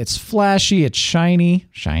 It's flashy. It's shiny.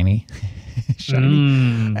 Shiny.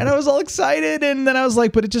 And I was all excited. And then I was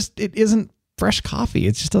like, but it isn't fresh coffee.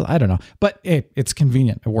 It's just, I don't know. But it's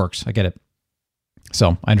convenient. It works. I get it.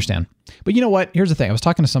 So I understand. But you know what? Here's the thing. I was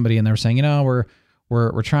talking to somebody and they were saying,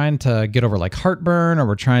 we're trying to get over like heartburn, or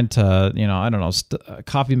we're trying to, I don't know,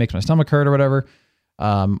 coffee makes my stomach hurt or whatever.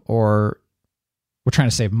 Or we're trying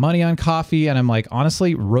to save money on coffee. And I'm like,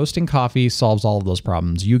 honestly, roasting coffee solves all of those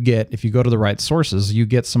problems. If you go to the right sources, you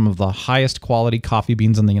get some of the highest quality coffee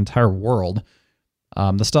beans in the entire world.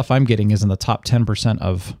 The stuff I'm getting is in the top 10%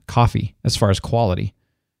 of coffee as far as quality.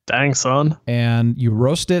 Dang, son. And you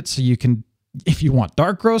roast it so you can, if you want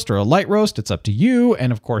dark roast or a light roast, it's up to you.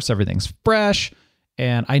 And of course, everything's fresh.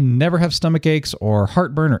 And I never have stomach aches or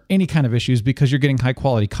heartburn or any kind of issues because you're getting high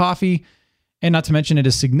quality coffee. And not to mention it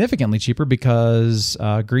is significantly cheaper because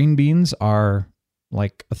green beans are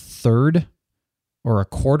like a third or a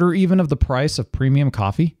quarter even of the price of premium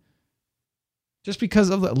coffee, just because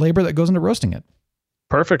of the labor that goes into roasting it.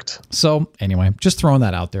 Perfect. So anyway, just throwing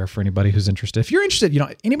that out there for anybody who's interested. If you're interested,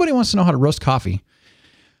 anybody wants to know how to roast coffee,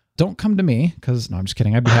 don't come to me because, no, I'm just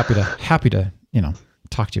kidding. I'd be happy to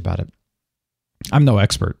talk to you about it. I'm no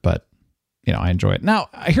expert, but I enjoy it. Now,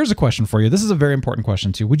 here's a question for you. This is a very important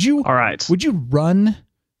question too. Would you run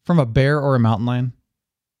from a bear or a mountain lion?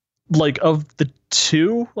 Like of the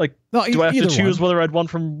two? Like, no, do I have to choose whether I'd run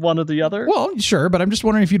from one or the other? Well, sure, but I'm just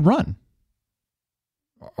wondering if you'd run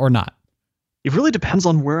or not. It really depends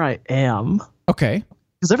on where I am. Okay.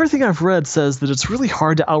 Because everything I've read says that it's really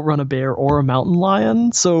hard to outrun a bear or a mountain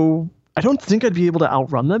lion, so I don't think I'd be able to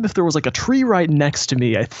outrun them. If there was like a tree right next to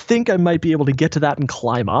me, I think I might be able to get to that and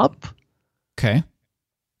climb up. Okay.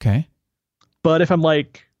 But if I'm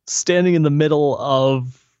like standing in the middle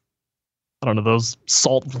of, I don't know, those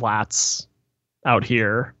salt flats out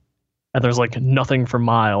here, and there's like nothing for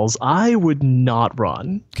miles, I would not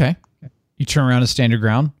run. Okay. You turn around and stand your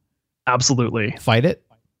ground? Absolutely. Fight it?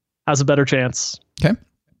 Has a better chance. Okay.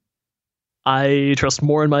 I trust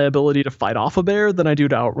more in my ability to fight off a bear than I do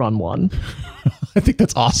to outrun one. I think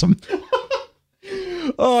that's awesome.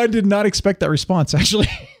 Oh, I did not expect that response, actually.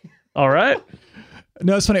 All right.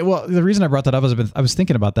 No, it's funny. Well, the reason I brought that up is I was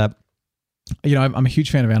thinking about that. I'm a huge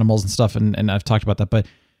fan of animals and stuff, and I've talked about that, but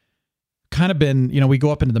kind of been, we go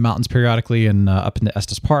up into the mountains periodically and up into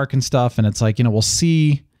Estes Park and stuff, and it's like, we'll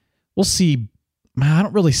see. I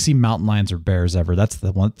don't really see mountain lions or bears ever. That's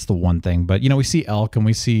the one thing. But we see elk and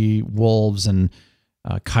we see wolves and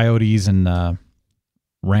coyotes and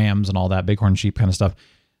rams and all that, bighorn sheep kind of stuff.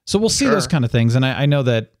 So we'll see those kind of things. And I know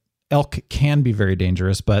that elk can be very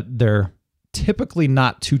dangerous, but they're typically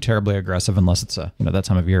not too terribly aggressive unless it's that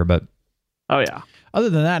time of year. But oh yeah. Other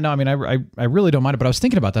than that, no. I mean, I really don't mind it. But I was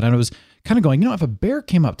thinking about that, and I was kind of going, if a bear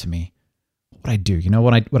came up to me, what would I do?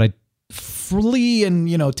 Would I flee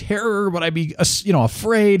and terror? Would I be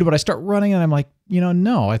afraid? Would I start running? And I'm like,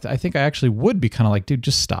 no. I think I actually would be kind of like, dude,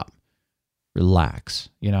 just stop, relax.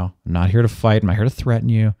 I'm not here to fight. I'm not here to threaten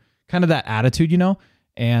you. Kind of that attitude,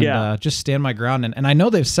 and just stand my ground. And I know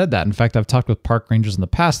they've said that. In fact, I've talked with park rangers in the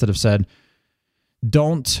past that have said,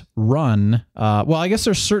 don't run. Well, I guess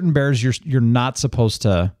there's certain bears you're not supposed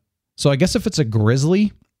to. So I guess if it's a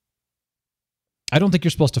grizzly, I don't think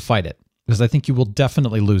you're supposed to fight it. Because I think you will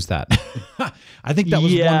definitely lose that. I think that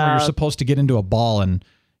was one where you're supposed to get into a ball and,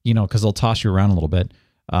 because they'll toss you around a little bit.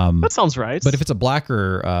 That sounds right. But if it's a black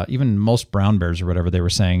or even most brown bears or whatever, they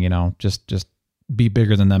were saying, just be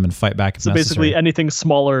bigger than them and fight back if necessary. Basically anything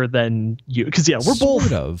smaller than you. Because, we're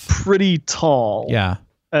both pretty tall. Yeah.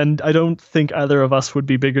 And I don't think either of us would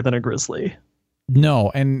be bigger than a grizzly.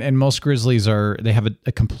 No. And most grizzlies they have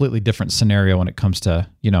a completely different scenario when it comes to,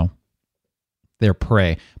 their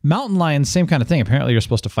prey. Mountain lions, same kind of thing. Apparently, you're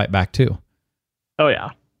supposed to fight back too. Oh yeah,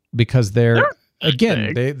 because they're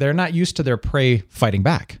not used to their prey fighting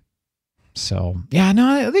back. So yeah,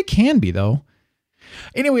 no, they can be though.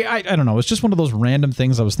 Anyway, I don't know. It's just one of those random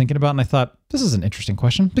things I was thinking about, and I thought this is an interesting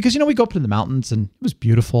question because we go up to the mountains and it was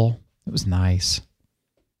beautiful. It was nice.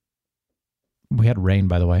 We had rain,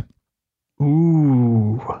 by the way.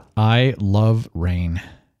 Ooh, I love rain.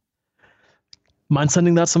 Mind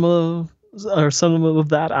sending that some of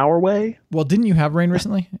that our way? Well, didn't you have rain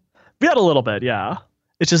recently? We had a little bit, yeah.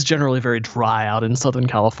 It's just generally very dry out in Southern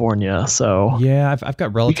California, so yeah, I've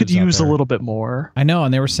got relatives. We could use a little bit more. I know,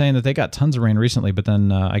 and they were saying that they got tons of rain recently, but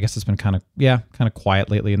then I guess it's been kind of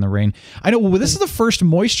quiet lately in the rain. I know. Well, this is the first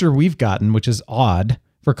moisture we've gotten, which is odd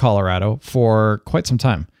for Colorado for quite some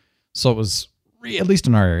time. So it was, at least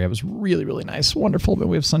in our area, it was really, really nice, wonderful. But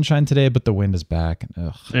we have sunshine today, but the wind is back,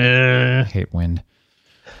 and I hate wind.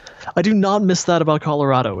 I do not miss that about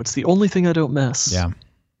Colorado. It's the only thing I don't miss. Yeah.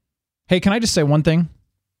 Hey, can I just say one thing?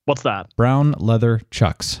 What's that? Brown leather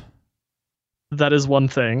Chucks. That is one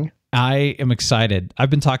thing. I am excited. I've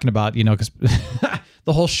been talking about, because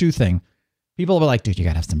the whole shoe thing. People are like, dude, you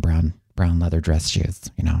got to have some brown leather dress shoes.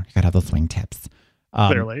 You got to have those wing tips.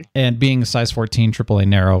 Clearly. And being a size 14 AAA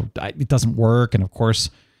narrow, it doesn't work. And of course,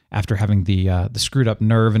 after having the screwed up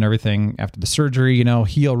nerve and everything after the surgery,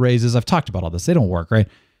 heel raises. I've talked about all this. They don't work, right?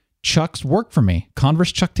 Chucks work for me.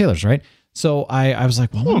 Converse Chuck Taylors, right? So I was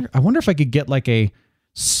like, well, I wonder if I could get like a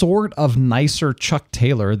sort of nicer Chuck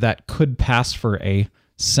Taylor that could pass for a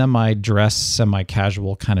semi-dress,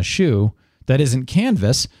 semi-casual kind of shoe that isn't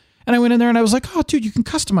canvas. And I went in there and I was like, oh, dude, you can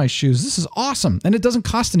customize shoes. This is awesome. And it doesn't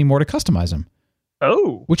cost any more to customize them.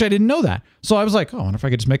 Oh. Which I didn't know that. So I was like, oh, I wonder if I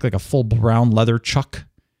could just make like a full brown leather Chuck.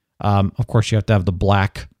 Of course, you have to have the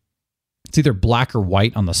black. It's either black or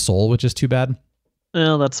white on the sole, which is too bad.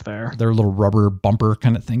 Yeah, that's fair. They're a little rubber bumper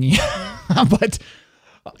kind of thingy. But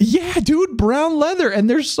yeah, dude, brown leather. And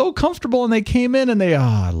they're so comfortable. And they came in and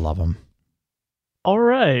I love them. All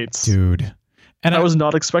right. Dude. And I was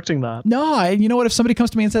not expecting that. No, you know what? If somebody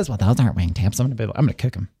comes to me and says, well, those aren't wingtips, I'm going to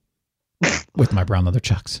kick them with my brown leather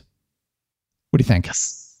Chucks. What do you think?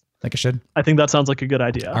 Yes. Think I should? I think that sounds like a good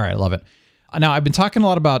idea. All right, I love it. Now, I've been talking a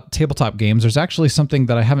lot about tabletop games. There's actually something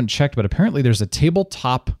that I haven't checked, but apparently there's a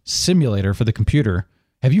tabletop simulator for the computer.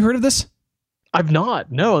 Have you heard of this? I've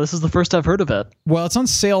not. No, this is the first I've heard of it. Well, it's on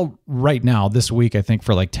sale right now this week, I think,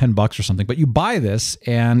 for like $10 or something. But you buy this,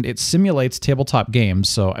 and it simulates tabletop games.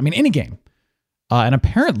 So, I mean, any game. And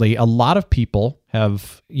apparently, a lot of people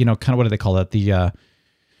have, kind of, what do they call that?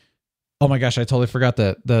 Oh my gosh, I totally forgot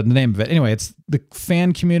the name of it. Anyway, it's the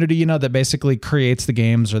fan community, that basically creates the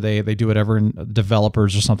games, or they do whatever, and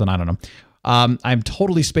developers or something. I don't know. I'm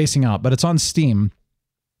totally spacing out, but it's on Steam.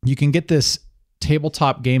 You can get this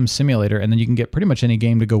tabletop game simulator, and then you can get pretty much any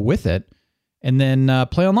game to go with it, and then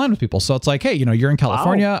play online with people. So it's like, hey, you're in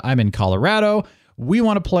California, wow. I'm in Colorado. We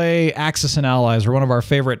want to play Axis and Allies, or one of our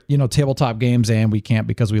favorite, tabletop games, and we can't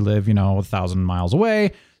because we live, 1,000 miles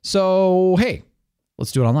away. So, hey,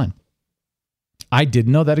 let's do it online. I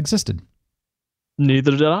didn't know that existed.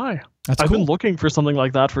 Neither did I. I've been looking for something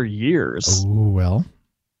like that for years. Oh, well,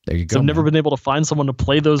 there you go. I've never been able to find someone to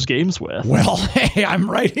play those games with. Well, hey,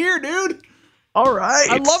 I'm right here, dude. All right.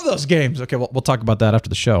 I love those games. Okay, we'll talk about that after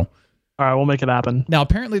the show. All right, we'll make it happen. Now,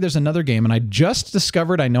 apparently there's another game, and I just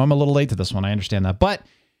discovered, I know I'm a little late to this one, I understand that, but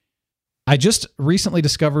I just recently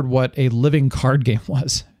discovered what a living card game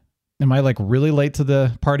was. Am I like really late to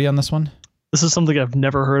the party on this one? This is something I've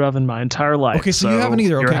never heard of in my entire life. Okay, so you haven't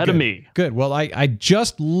either. Okay, you're ahead good. of me. Good. Well, I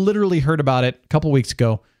just literally heard about it a couple weeks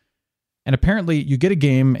ago, and apparently you get a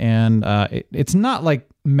game, and it's not like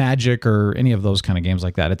Magic or any of those kind of games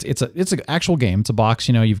like that. It's an actual game. It's a box.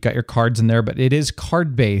 You've got your cards in there, but it is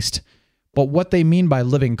card based. But what they mean by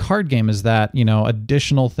living card game is that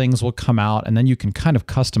additional things will come out, and then you can kind of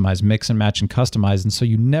customize, mix and match, and customize, and so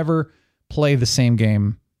you never play the same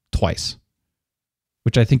game twice,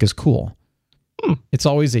 which I think is cool. It's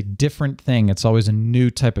always a different thing. It's always a new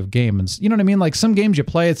type of game. And you know what I mean? Like some games you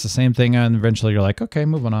play, it's the same thing. And eventually you're like, okay,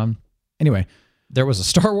 moving on. Anyway, there was a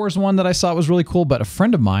Star Wars one that I saw was really cool. But a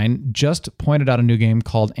friend of mine just pointed out a new game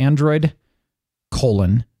called Android: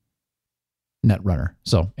 Netrunner.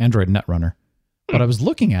 So Android Netrunner. But I was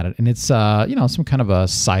looking at it, and it's, some kind of a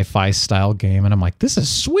sci-fi style game. And I'm like, this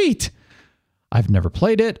is sweet. I've never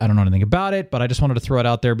played it. I don't know anything about it, but I just wanted to throw it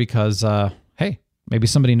out there because, hey, maybe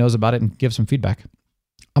somebody knows about it and give some feedback.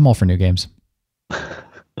 I'm all for new games.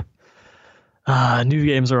 New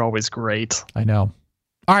games are always great. I know.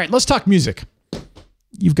 All right, let's talk music.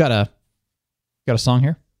 You've got a song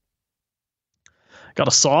here? Got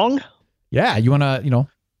a song? Yeah, you want to,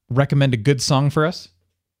 recommend a good song for us?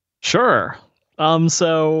 Sure.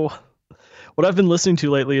 So what I've been listening to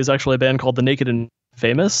lately is actually a band called The Naked and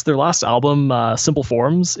Famous. Their last album, Simple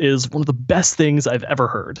Forms, is one of the best things I've ever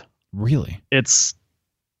heard. Really? It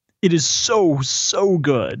is so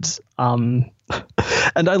good. And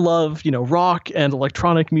I love, rock and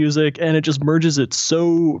electronic music, and it just merges it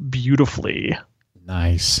so beautifully.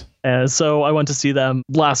 Nice. And so I went to see them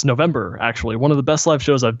last November, actually. One of the best live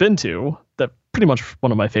shows I've been to. That pretty much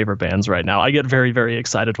one of my favorite bands right now. I get very, very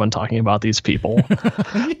excited when talking about these people.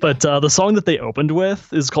 But the song that they opened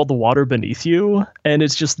with is called The Water Beneath You. And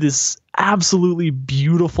it's just this absolutely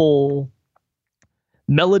beautiful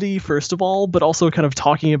melody, first of all, but also kind of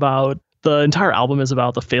talking about the entire album is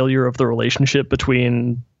about the failure of the relationship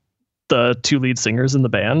between the two lead singers in the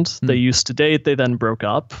band. They used to date, they then broke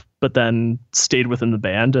up, but then stayed within the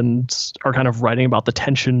band and are kind of writing about the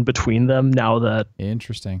tension between them now that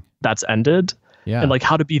that's ended. Yeah. And like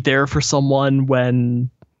how to be there for someone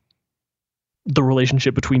when the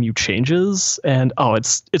relationship between you changes. And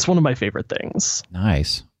it's one of my favorite things.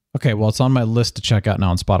 Nice. Okay, well, it's on my list to check out now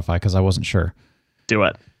on Spotify because I wasn't sure. Do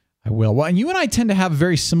it. I will. Well, and you and I tend to have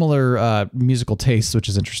very similar musical tastes, which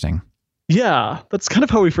is interesting. Yeah, that's kind of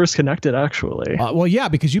how we first connected, actually. Well, yeah,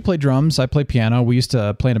 because you play drums, I play piano. We used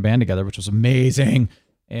to play in a band together, which was amazing.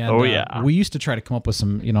 And we used to try to come up with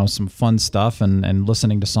some fun stuff and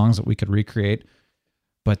listening to songs that we could recreate.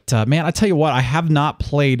 But man, I tell you what, I have not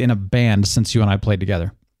played in a band since you and I played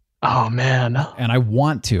together. Oh, man. And I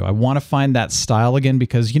want to. I want to find that style again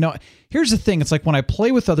because, here's the thing. It's like when I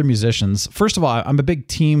play with other musicians, first of all, I'm a big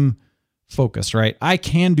team focused, right? I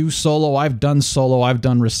can do solo. I've done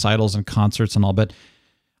recitals and concerts and all, but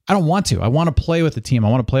I don't want to. I want to play with the team.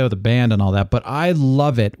 I want to play with the band and all that. But I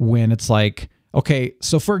love it when it's like, okay,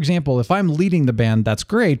 so for example, if I'm leading the band, that's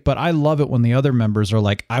great. But I love it when the other members are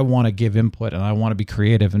like, I want to give input and I want to be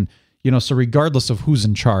creative. And, so regardless of who's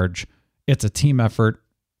in charge, it's a team effort.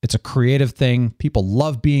 It's a creative thing. People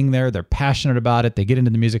love being there. They're passionate about it. They get into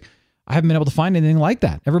the music. I haven't been able to find anything like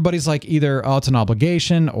that. Everybody's like either, it's an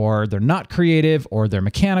obligation, or they're not creative, or they're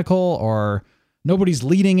mechanical, or nobody's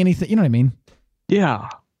leading anything. You know what I mean? Yeah.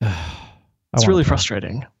 It's really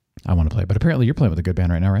frustrating. I want to play, but apparently you're playing with a good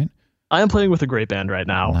band right now, right? I am playing with a great band right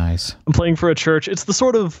now. Nice. I'm playing for a church. It's the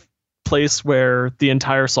sort of place where the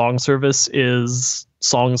entire song service is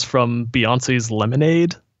songs from Beyonce's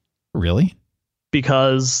Lemonade. Really?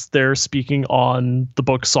 Because they're speaking on the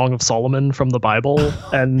book Song of Solomon from the Bible.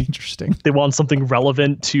 And interesting. They want something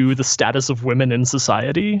relevant to the status of women in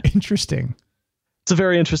society. Interesting. It's a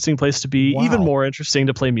very interesting place to be. Wow. Even more interesting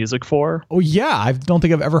to play music for. Oh, yeah. I don't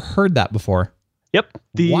think I've ever heard that before. Yep.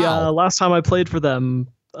 The last time I played for them,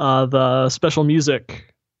 the special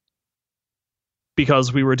music,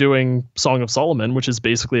 because we were doing Song of Solomon, which is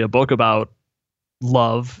basically a book about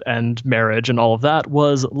love and marriage and all of that,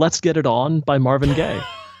 was Let's Get It On by Marvin Gaye.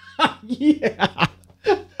 Yeah.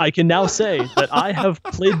 I can now say that I have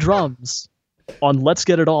played drums on Let's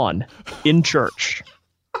Get It On in church.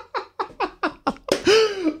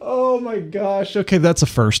 Oh my gosh. Okay, that's a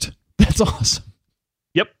first. That's awesome.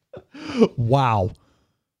 Yep. Wow.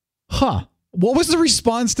 Huh. What was the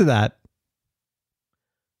response to that?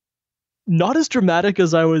 Not as dramatic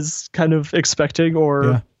as I was kind of expecting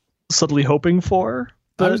or subtly hoping for,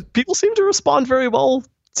 but people seem to respond very well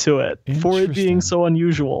to it for it being so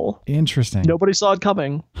unusual. Interesting. Nobody saw it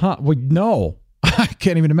coming. Huh. Well, no. I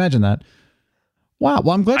can't even imagine that. Wow.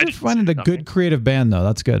 Well, I'm glad you're finding a good creative band, though.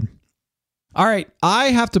 That's good. All right. I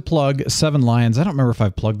have to plug Seven Lions. I don't remember if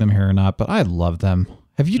I've plugged them here or not, but I love them.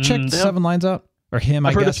 Have you checked Seven Lions out? Or him,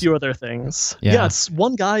 I've I guess? heard a few other things. Yeah, it's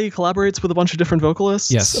one guy who collaborates with a bunch of different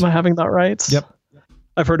vocalists. Yes. Am I having that right? Yep.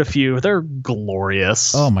 I've heard a few. They're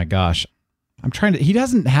glorious. Oh my gosh. He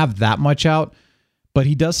doesn't have that much out, but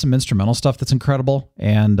he does some instrumental stuff that's incredible.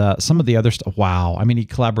 And some of the other stuff, wow. I mean, he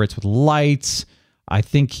collaborates with Lights. I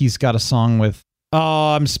think he's got a song with,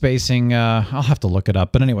 I'm spacing. I'll have to look it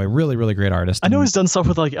up. But anyway, really, really great artist. I know he's done stuff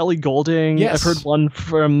with like Ellie Goulding. Yes. I've heard one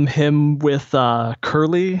from him with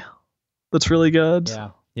Curly. That's really good.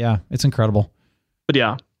 Yeah, it's incredible. But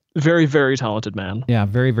yeah, very, very talented man. Yeah,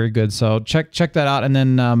 very, very good. So check that out. And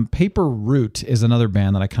then Paper Root is another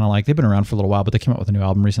band that I kind of like. They've been around for a little while, but they came out with a new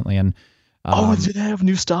album recently. And do they have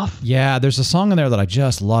new stuff? Yeah, there's a song in there that I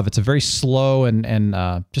just love. It's a very slow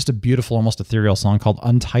and just a beautiful, almost ethereal song called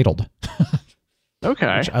Untitled.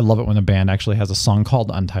 Okay. Which I love it when a band actually has a song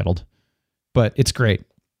called Untitled. But it's great.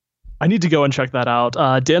 I need to go and check that out.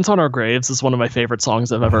 Dance on Our Graves is one of my favorite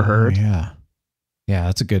songs I've ever heard. Yeah,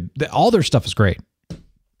 that's a good. All their stuff is great.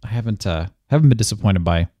 I haven't been disappointed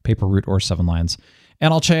by Paper Root or Seven Lions,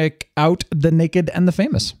 and I'll check out The Naked and the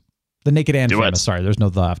Famous. The naked and Do famous. it. Sorry, there's no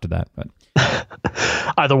the after that. But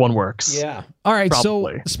either one works. Yeah. All right.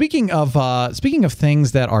 Probably. So speaking of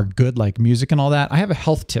things that are good, like music and all that, I have a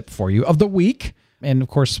health tip for you of the week. And of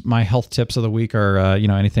course, my health tips of the week are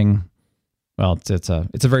anything. Well, it's a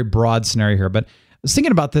very broad scenario here, but I was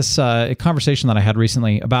thinking about this a conversation that I had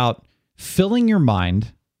recently about filling your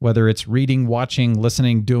mind, whether it's reading, watching,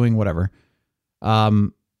 listening, doing, whatever.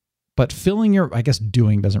 But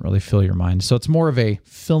doing doesn't really fill your mind. So it's more of a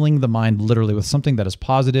filling the mind literally with something that is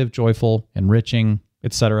positive, joyful, enriching,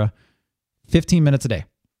 etc. 15 minutes a day.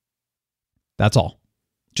 That's all.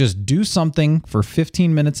 Just do something for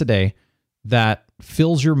 15 minutes a day that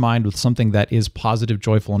fills your mind with something that is positive,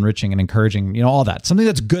 joyful, enriching, and encouraging, all that. Something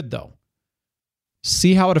that's good, though.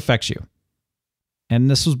 See how it affects you. And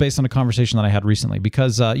this was based on a conversation that I had recently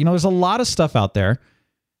because, there's a lot of stuff out there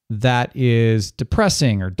that is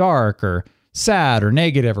depressing or dark or sad or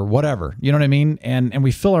negative or whatever. You know what I mean? And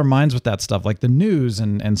we fill our minds with that stuff, like the news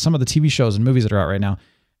and some of the TV shows and movies that are out right now.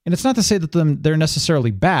 And it's not to say that they're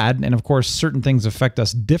necessarily bad. And of course, certain things affect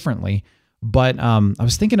us differently. But I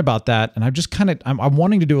was thinking about that, and I'm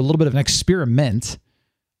wanting to do a little bit of an experiment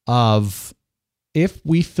of if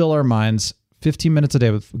we fill our minds 15 minutes a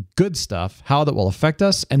day with good stuff, how that will affect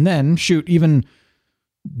us, and then even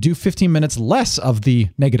do 15 minutes less of the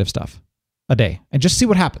negative stuff a day and just see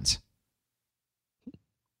what happens.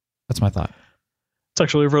 That's my thought. It's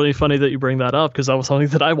actually really funny that you bring that up because that was something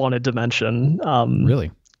that I wanted to mention.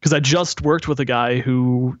 Really? Because I just worked with a guy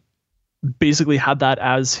who basically had that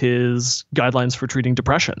as his guidelines for treating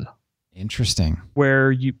depression. Interesting.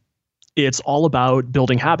 Where it's all about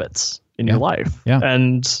building habits in your life. Yeah.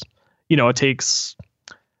 And, it takes,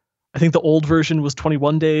 I think the old version was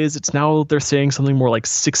 21 days. It's now they're saying something more like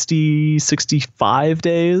 60, 65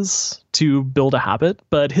 days to build a habit.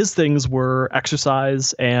 But his things were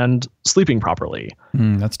exercise and sleeping properly.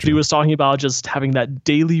 That's true. He was talking about just having that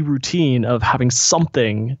daily routine of having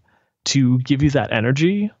something to give you that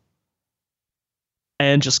energy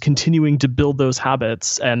and just continuing to build those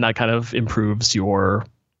habits. And that kind of improves your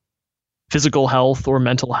physical health or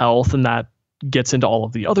mental health. And that gets into all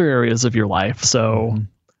of the other areas of your life. So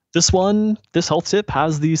this health tip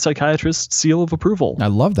has the psychiatrist's seal of approval. I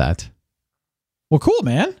love that. Well, cool,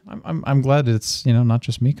 man. I'm glad it's, not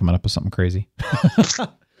just me coming up with something crazy.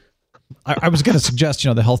 I was going to suggest,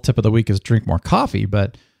 the health tip of the week is drink more coffee,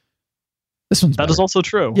 but this one's better. That is also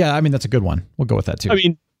true. Yeah, that's a good one. We'll go with that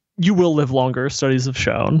too. You will live longer, studies have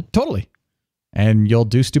shown. Totally. And you'll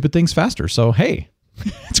do stupid things faster. So, hey,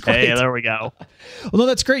 it's great. Hey, there we go. Well, no,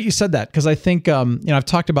 that's great you said that because I think, I've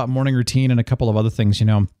talked about morning routine and a couple of other things,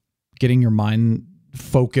 getting your mind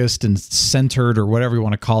focused and centered or whatever you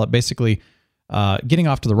want to call it. Basically, getting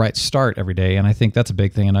off to the right start every day. And I think that's a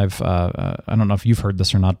big thing. And I don't know if you've heard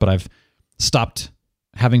this or not, but I've stopped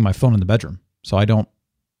having my phone in the bedroom. So I don't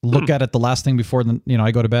look at it the last thing before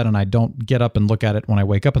I go to bed, and I don't get up and look at it when I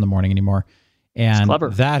wake up in the morning anymore. And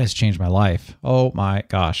that has changed my life. Oh my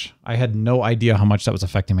gosh. I had no idea how much that was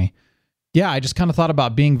affecting me. Yeah, I just kind of thought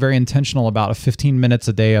about being very intentional about 15 minutes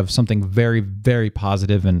a day of something very, very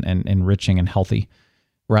positive and enriching and healthy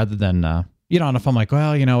rather than, and if I'm like,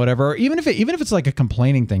 well, whatever, even if it's like a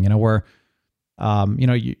complaining thing, where,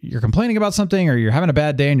 you're complaining about something or you're having a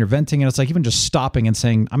bad day and you're venting, and it's like even just stopping and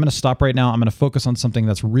saying, I'm going to stop right now. I'm going to focus on something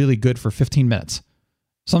that's really good for 15 minutes,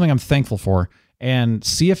 something I'm thankful for, and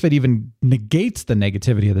see if it even negates the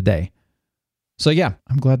negativity of the day. So yeah,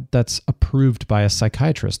 I'm glad that's approved by a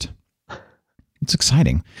psychiatrist. It's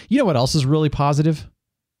exciting. You know what else is really positive?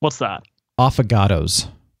 What's that? Affogatos.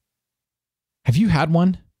 Have you had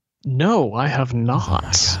one? No, I have not. Oh my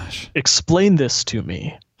gosh. Explain this to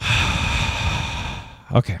me.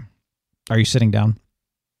 Okay. Are you sitting down?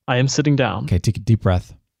 I am sitting down. Okay, take a deep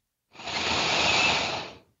breath.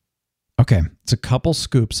 Okay, it's a couple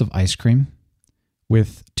scoops of ice cream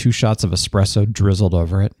with 2 shots of espresso drizzled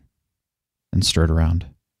over it and stirred around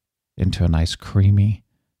into a nice creamy,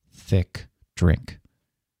 thick drink.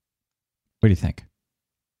 What do you think?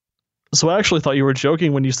 So I actually thought you were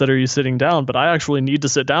joking when you said, are you sitting down? But I actually need to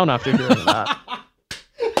sit down after hearing that.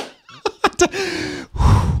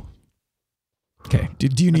 Okay.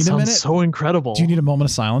 Do you need a minute? So incredible. Do you need a moment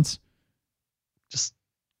of silence? Just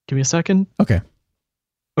give me a second. Okay.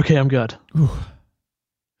 Okay, I'm good. Whew.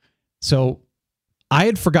 So I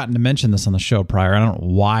had forgotten to mention this on the show prior. I don't know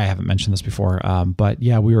why I haven't mentioned this before. But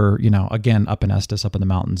yeah, we were, again, up in Estes, up in the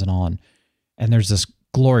mountains and all. And there's this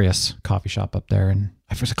glorious coffee shop up there. And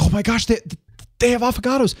I was like, oh my gosh, they have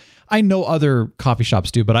Affogatos. I know other coffee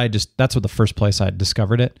shops do, but that's what the first place I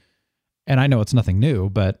discovered it. And I know it's nothing new,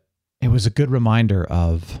 but it was a good reminder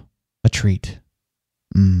of a treat.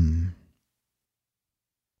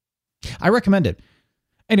 I recommend it.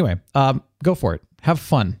 Anyway, go for it. Have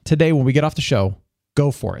fun. Today, when we get off the show,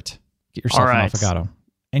 go for it. Get yourself an Affogato.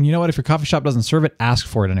 And you know what? If your coffee shop doesn't serve it, ask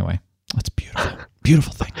for it anyway. That's beautiful.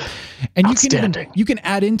 Beautiful thing. And you can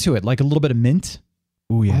add into it like a little bit of mint.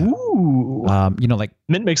 Ooh, yeah. Ooh. Like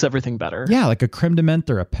mint makes everything better. Yeah, like a creme de menthe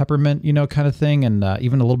or a peppermint, kind of thing. And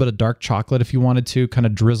even a little bit of dark chocolate if you wanted to, kind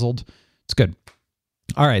of drizzled. It's good.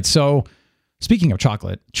 All right. So speaking of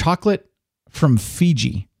chocolate from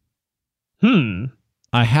Fiji.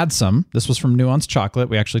 I had some. This was from Nuance Chocolate.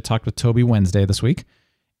 We actually talked with Toby Wednesday this week.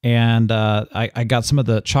 And I got some of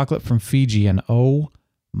the chocolate from Fiji, and oh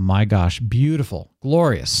my gosh, beautiful,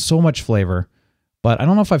 glorious, so much flavor. But I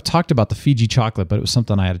don't know if I've talked about the Fiji chocolate, but it was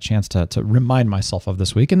something I had a chance to remind myself of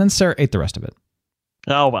this week. And then Sarah ate the rest of it.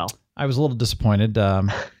 Oh, well. I was a little disappointed.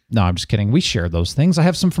 No, I'm just kidding. We share those things. I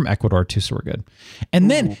have some from Ecuador too, so we're good. And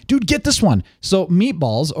then, dude, get this one. So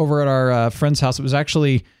meatballs over at our friend's house. It was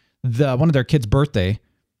actually one of their kids' birthday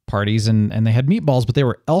parties, and they had meatballs, but they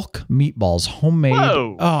were elk meatballs, homemade.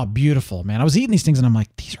 Whoa. Oh, beautiful, man. I was eating these things and I'm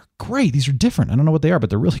like, these are great. These are different. I don't know what they are, but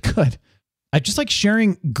they're really good. I just like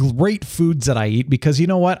sharing great foods that I eat because you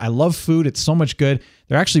know what? I love food. It's so much good.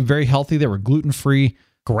 They're actually very healthy. They were gluten-free.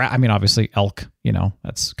 Obviously elk,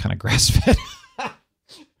 that's kind of grass-fed.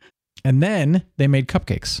 And then they made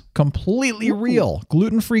cupcakes, completely real,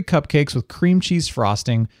 gluten-free cupcakes with cream cheese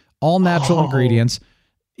frosting, all natural ingredients.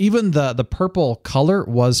 Even the purple color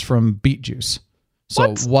was from beet juice. So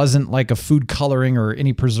it wasn't like a food coloring or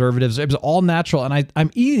any preservatives. It was all natural. And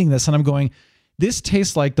I'm eating this and I'm going, this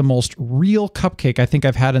tastes like the most real cupcake I think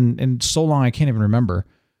I've had in so long I can't even remember.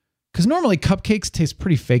 Because normally cupcakes taste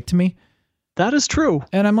pretty fake to me. That is true.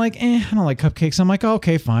 And I'm like, I don't like cupcakes. I'm like,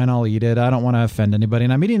 okay, fine, I'll eat it. I don't want to offend anybody.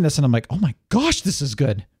 And I'm eating this and I'm like, oh my gosh, this is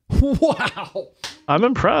good. Wow. I'm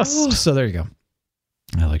impressed. Oh, so there you go.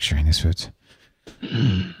 I like sharing these foods.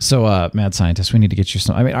 So, Mad Scientist, we need to get you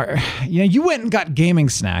some. You went and got gaming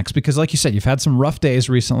snacks because, like you said, you've had some rough days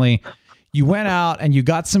recently. You went out and you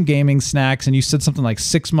got some gaming snacks, and you said something like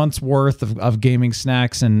 6 months worth of gaming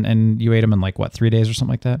snacks, and you ate them in 3 days or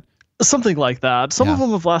something like that? Something like that. Some of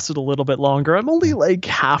them have lasted a little bit longer. I'm only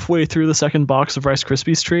halfway through the second box of Rice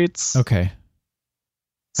Krispies treats. Okay.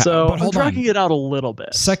 So I'm dragging it out a little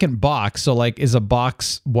bit. Second box. So is a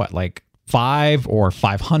box, 5 or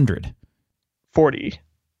 500? 40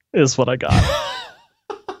 is what I got.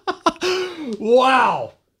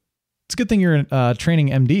 Wow. It's a good thing you're in training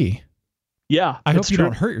MD. Yeah. I hope you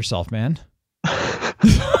don't hurt yourself, man.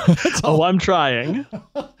 I'm trying.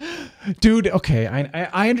 Dude, okay.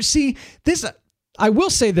 I see this. I will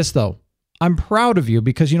say this, though. I'm proud of you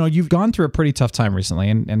because, you've gone through a pretty tough time recently.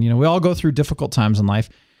 And we all go through difficult times in life.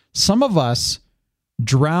 Some of us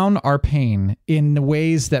drown our pain in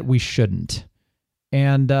ways that we shouldn't.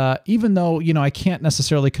 And even though, I can't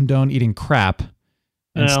necessarily condone eating crap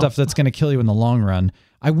and stuff that's going to kill you in the long run,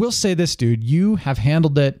 I will say this, dude, you have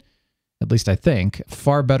handled it, at least I think,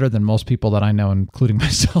 far better than most people that I know, including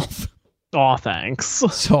myself. Oh, thanks.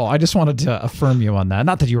 So I just wanted to affirm you on that.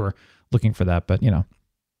 Not that you were looking for that, but,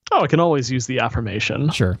 Oh, I can always use the affirmation.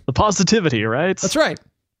 Sure. The positivity, right? That's right.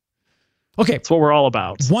 Okay. That's what we're all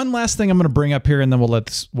about. One last thing I'm going to bring up here, and then we'll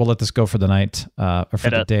let this go for the night or for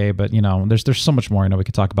the day. But there's so much more I know we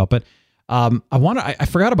could talk about. But I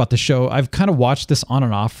forgot about the show. I've kind of watched this on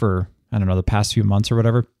and off for the past few months or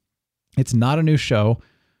whatever. It's not a new show.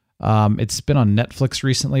 It's been on Netflix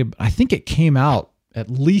recently. I think it came out at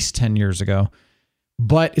least 10 years ago.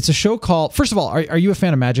 But it's a show called. First of all, are you a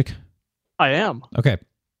fan of magic? I am. Okay.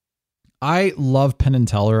 I love Penn and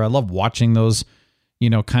Teller. I love watching those.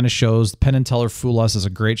 Kind of shows. Penn and Teller Fool Us is a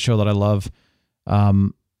great show that I love.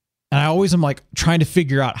 And I always am trying to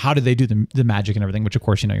figure out how do they do the magic and everything, which of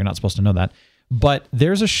course, you're not supposed to know that. But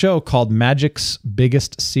there's a show called Magic's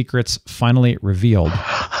Biggest Secrets Finally Revealed.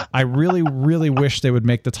 I really, really wish they would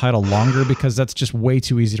make the title longer because that's just way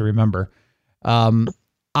too easy to remember.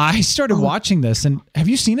 I started watching this, and have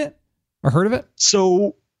you seen it or heard of it?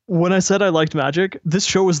 So when I said I liked magic, this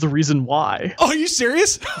show is the reason why. Oh, are you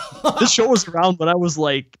serious? This show was around when I was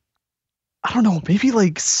I don't know, maybe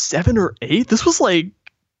 7 or 8. This was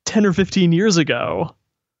 10 or 15 years ago.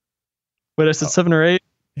 Wait, I said 7 or 8?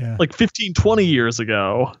 Yeah. 15, 20 years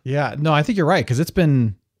ago. Yeah, no, I think you're right because it's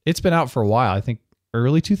been out for a while. I think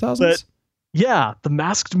early 2000s. But, yeah, The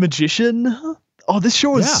Masked Magician. Oh, this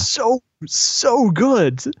show is so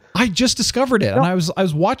good. I just discovered it, and I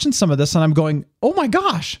was watching some of this, and I'm going, oh my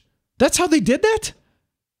gosh, that's how they did that?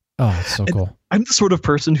 Oh, it's so cool. I'm the sort of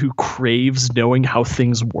person who craves knowing how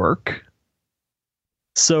things work.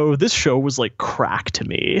 So this show was like crack to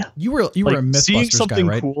me. You were like, a Mythbusters seeing something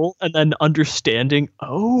guy, right? cool and then understanding,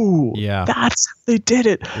 that's how they did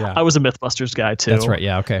it. Yeah. I was a Mythbusters guy too. That's right.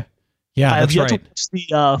 Yeah. Okay. Yeah, I have that's yet right. to watch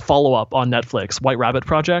the follow-up on Netflix, White Rabbit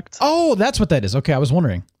Project. Oh, that's what that is. Okay, I was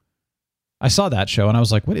wondering. I saw that show and I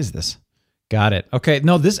was like, what is this? Got it. Okay.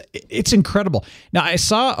 No, it's incredible. Now, I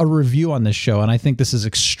saw a review on this show and I think this is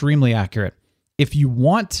extremely accurate. If you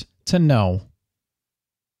want to know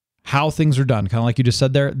how things are done, kind of like you just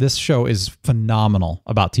said there, this show is phenomenal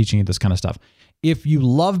about teaching you this kind of stuff. If you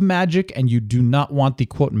love magic and you do not want the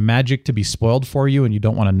quote magic to be spoiled for you and you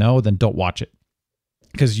don't want to know, then don't watch it.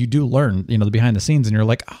 Because you do learn, the behind the scenes and you're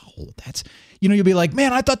like, oh, that's, you'll be like,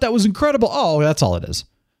 man, I thought that was incredible. Oh, that's all it is.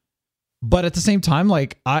 But at the same time,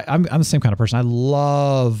 like I'm the same kind of person. I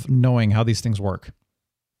love knowing how these things work.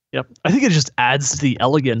 Yep. I think it just adds to the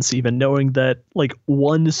elegance, even knowing that like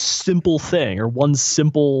one simple thing or one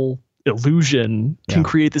simple illusion can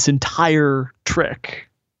create this entire trick.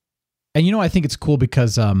 And I think it's cool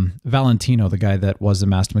because Valentino, the guy that was the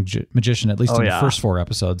master magician, at least in the first 4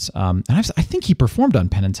 episodes, and I think he performed on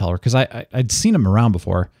Penn and Teller because I'd seen him around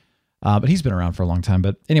before. But he's been around for a long time.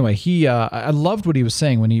 But anyway, I loved what he was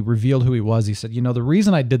saying when he revealed who he was. He said, the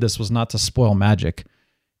reason I did this was not to spoil magic.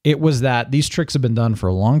 It was that these tricks have been done for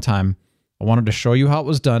a long time. I wanted to show you how it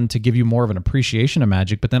was done to give you more of an appreciation of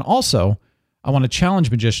magic. But then also, I want to challenge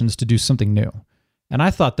magicians to do something new. And I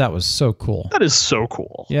thought that was so cool. That is so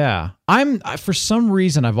cool. Yeah. For some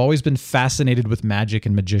reason, I've always been fascinated with magic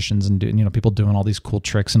and magicians and people doing all these cool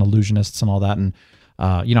tricks and illusionists and all that. And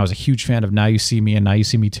I was a huge fan of Now You See Me and Now You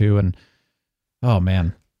See Me Too. And oh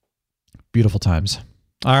man, beautiful times.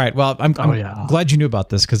 All right. Well, I'm glad you knew about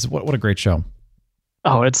this because what a great show.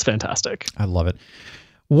 Oh, it's fantastic. I love it.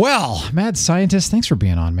 Well, Mad Scientist, thanks for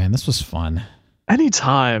being on, man. This was fun.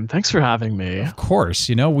 Anytime. Thanks for having me. Of course.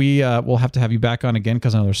 We will have to have you back on again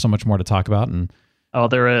because I know there's so much more to talk about. And oh,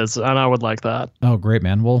 there is. And I would like that. Oh, great,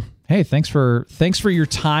 man. Well, hey, thanks for your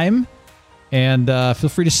time. And feel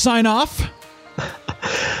free to sign off.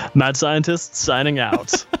 Mad Scientist signing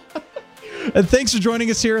out. And thanks for joining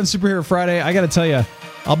us here on Superhero Friday. I got to tell you,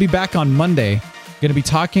 I'll be back on Monday. Going to be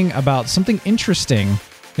talking about something interesting.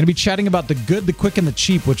 Going to be chatting about The Good, the Quick, and the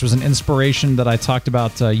Cheap, which was an inspiration that I talked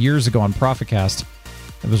about years ago on ProfitCast.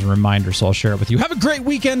 It was a reminder, so I'll share it with you. Have a great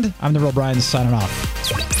weekend. I'm The Real Brian, signing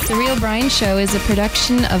off. The Real Brian Show is a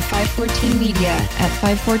production of 514 Media at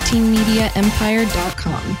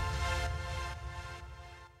 514mediaempire.com.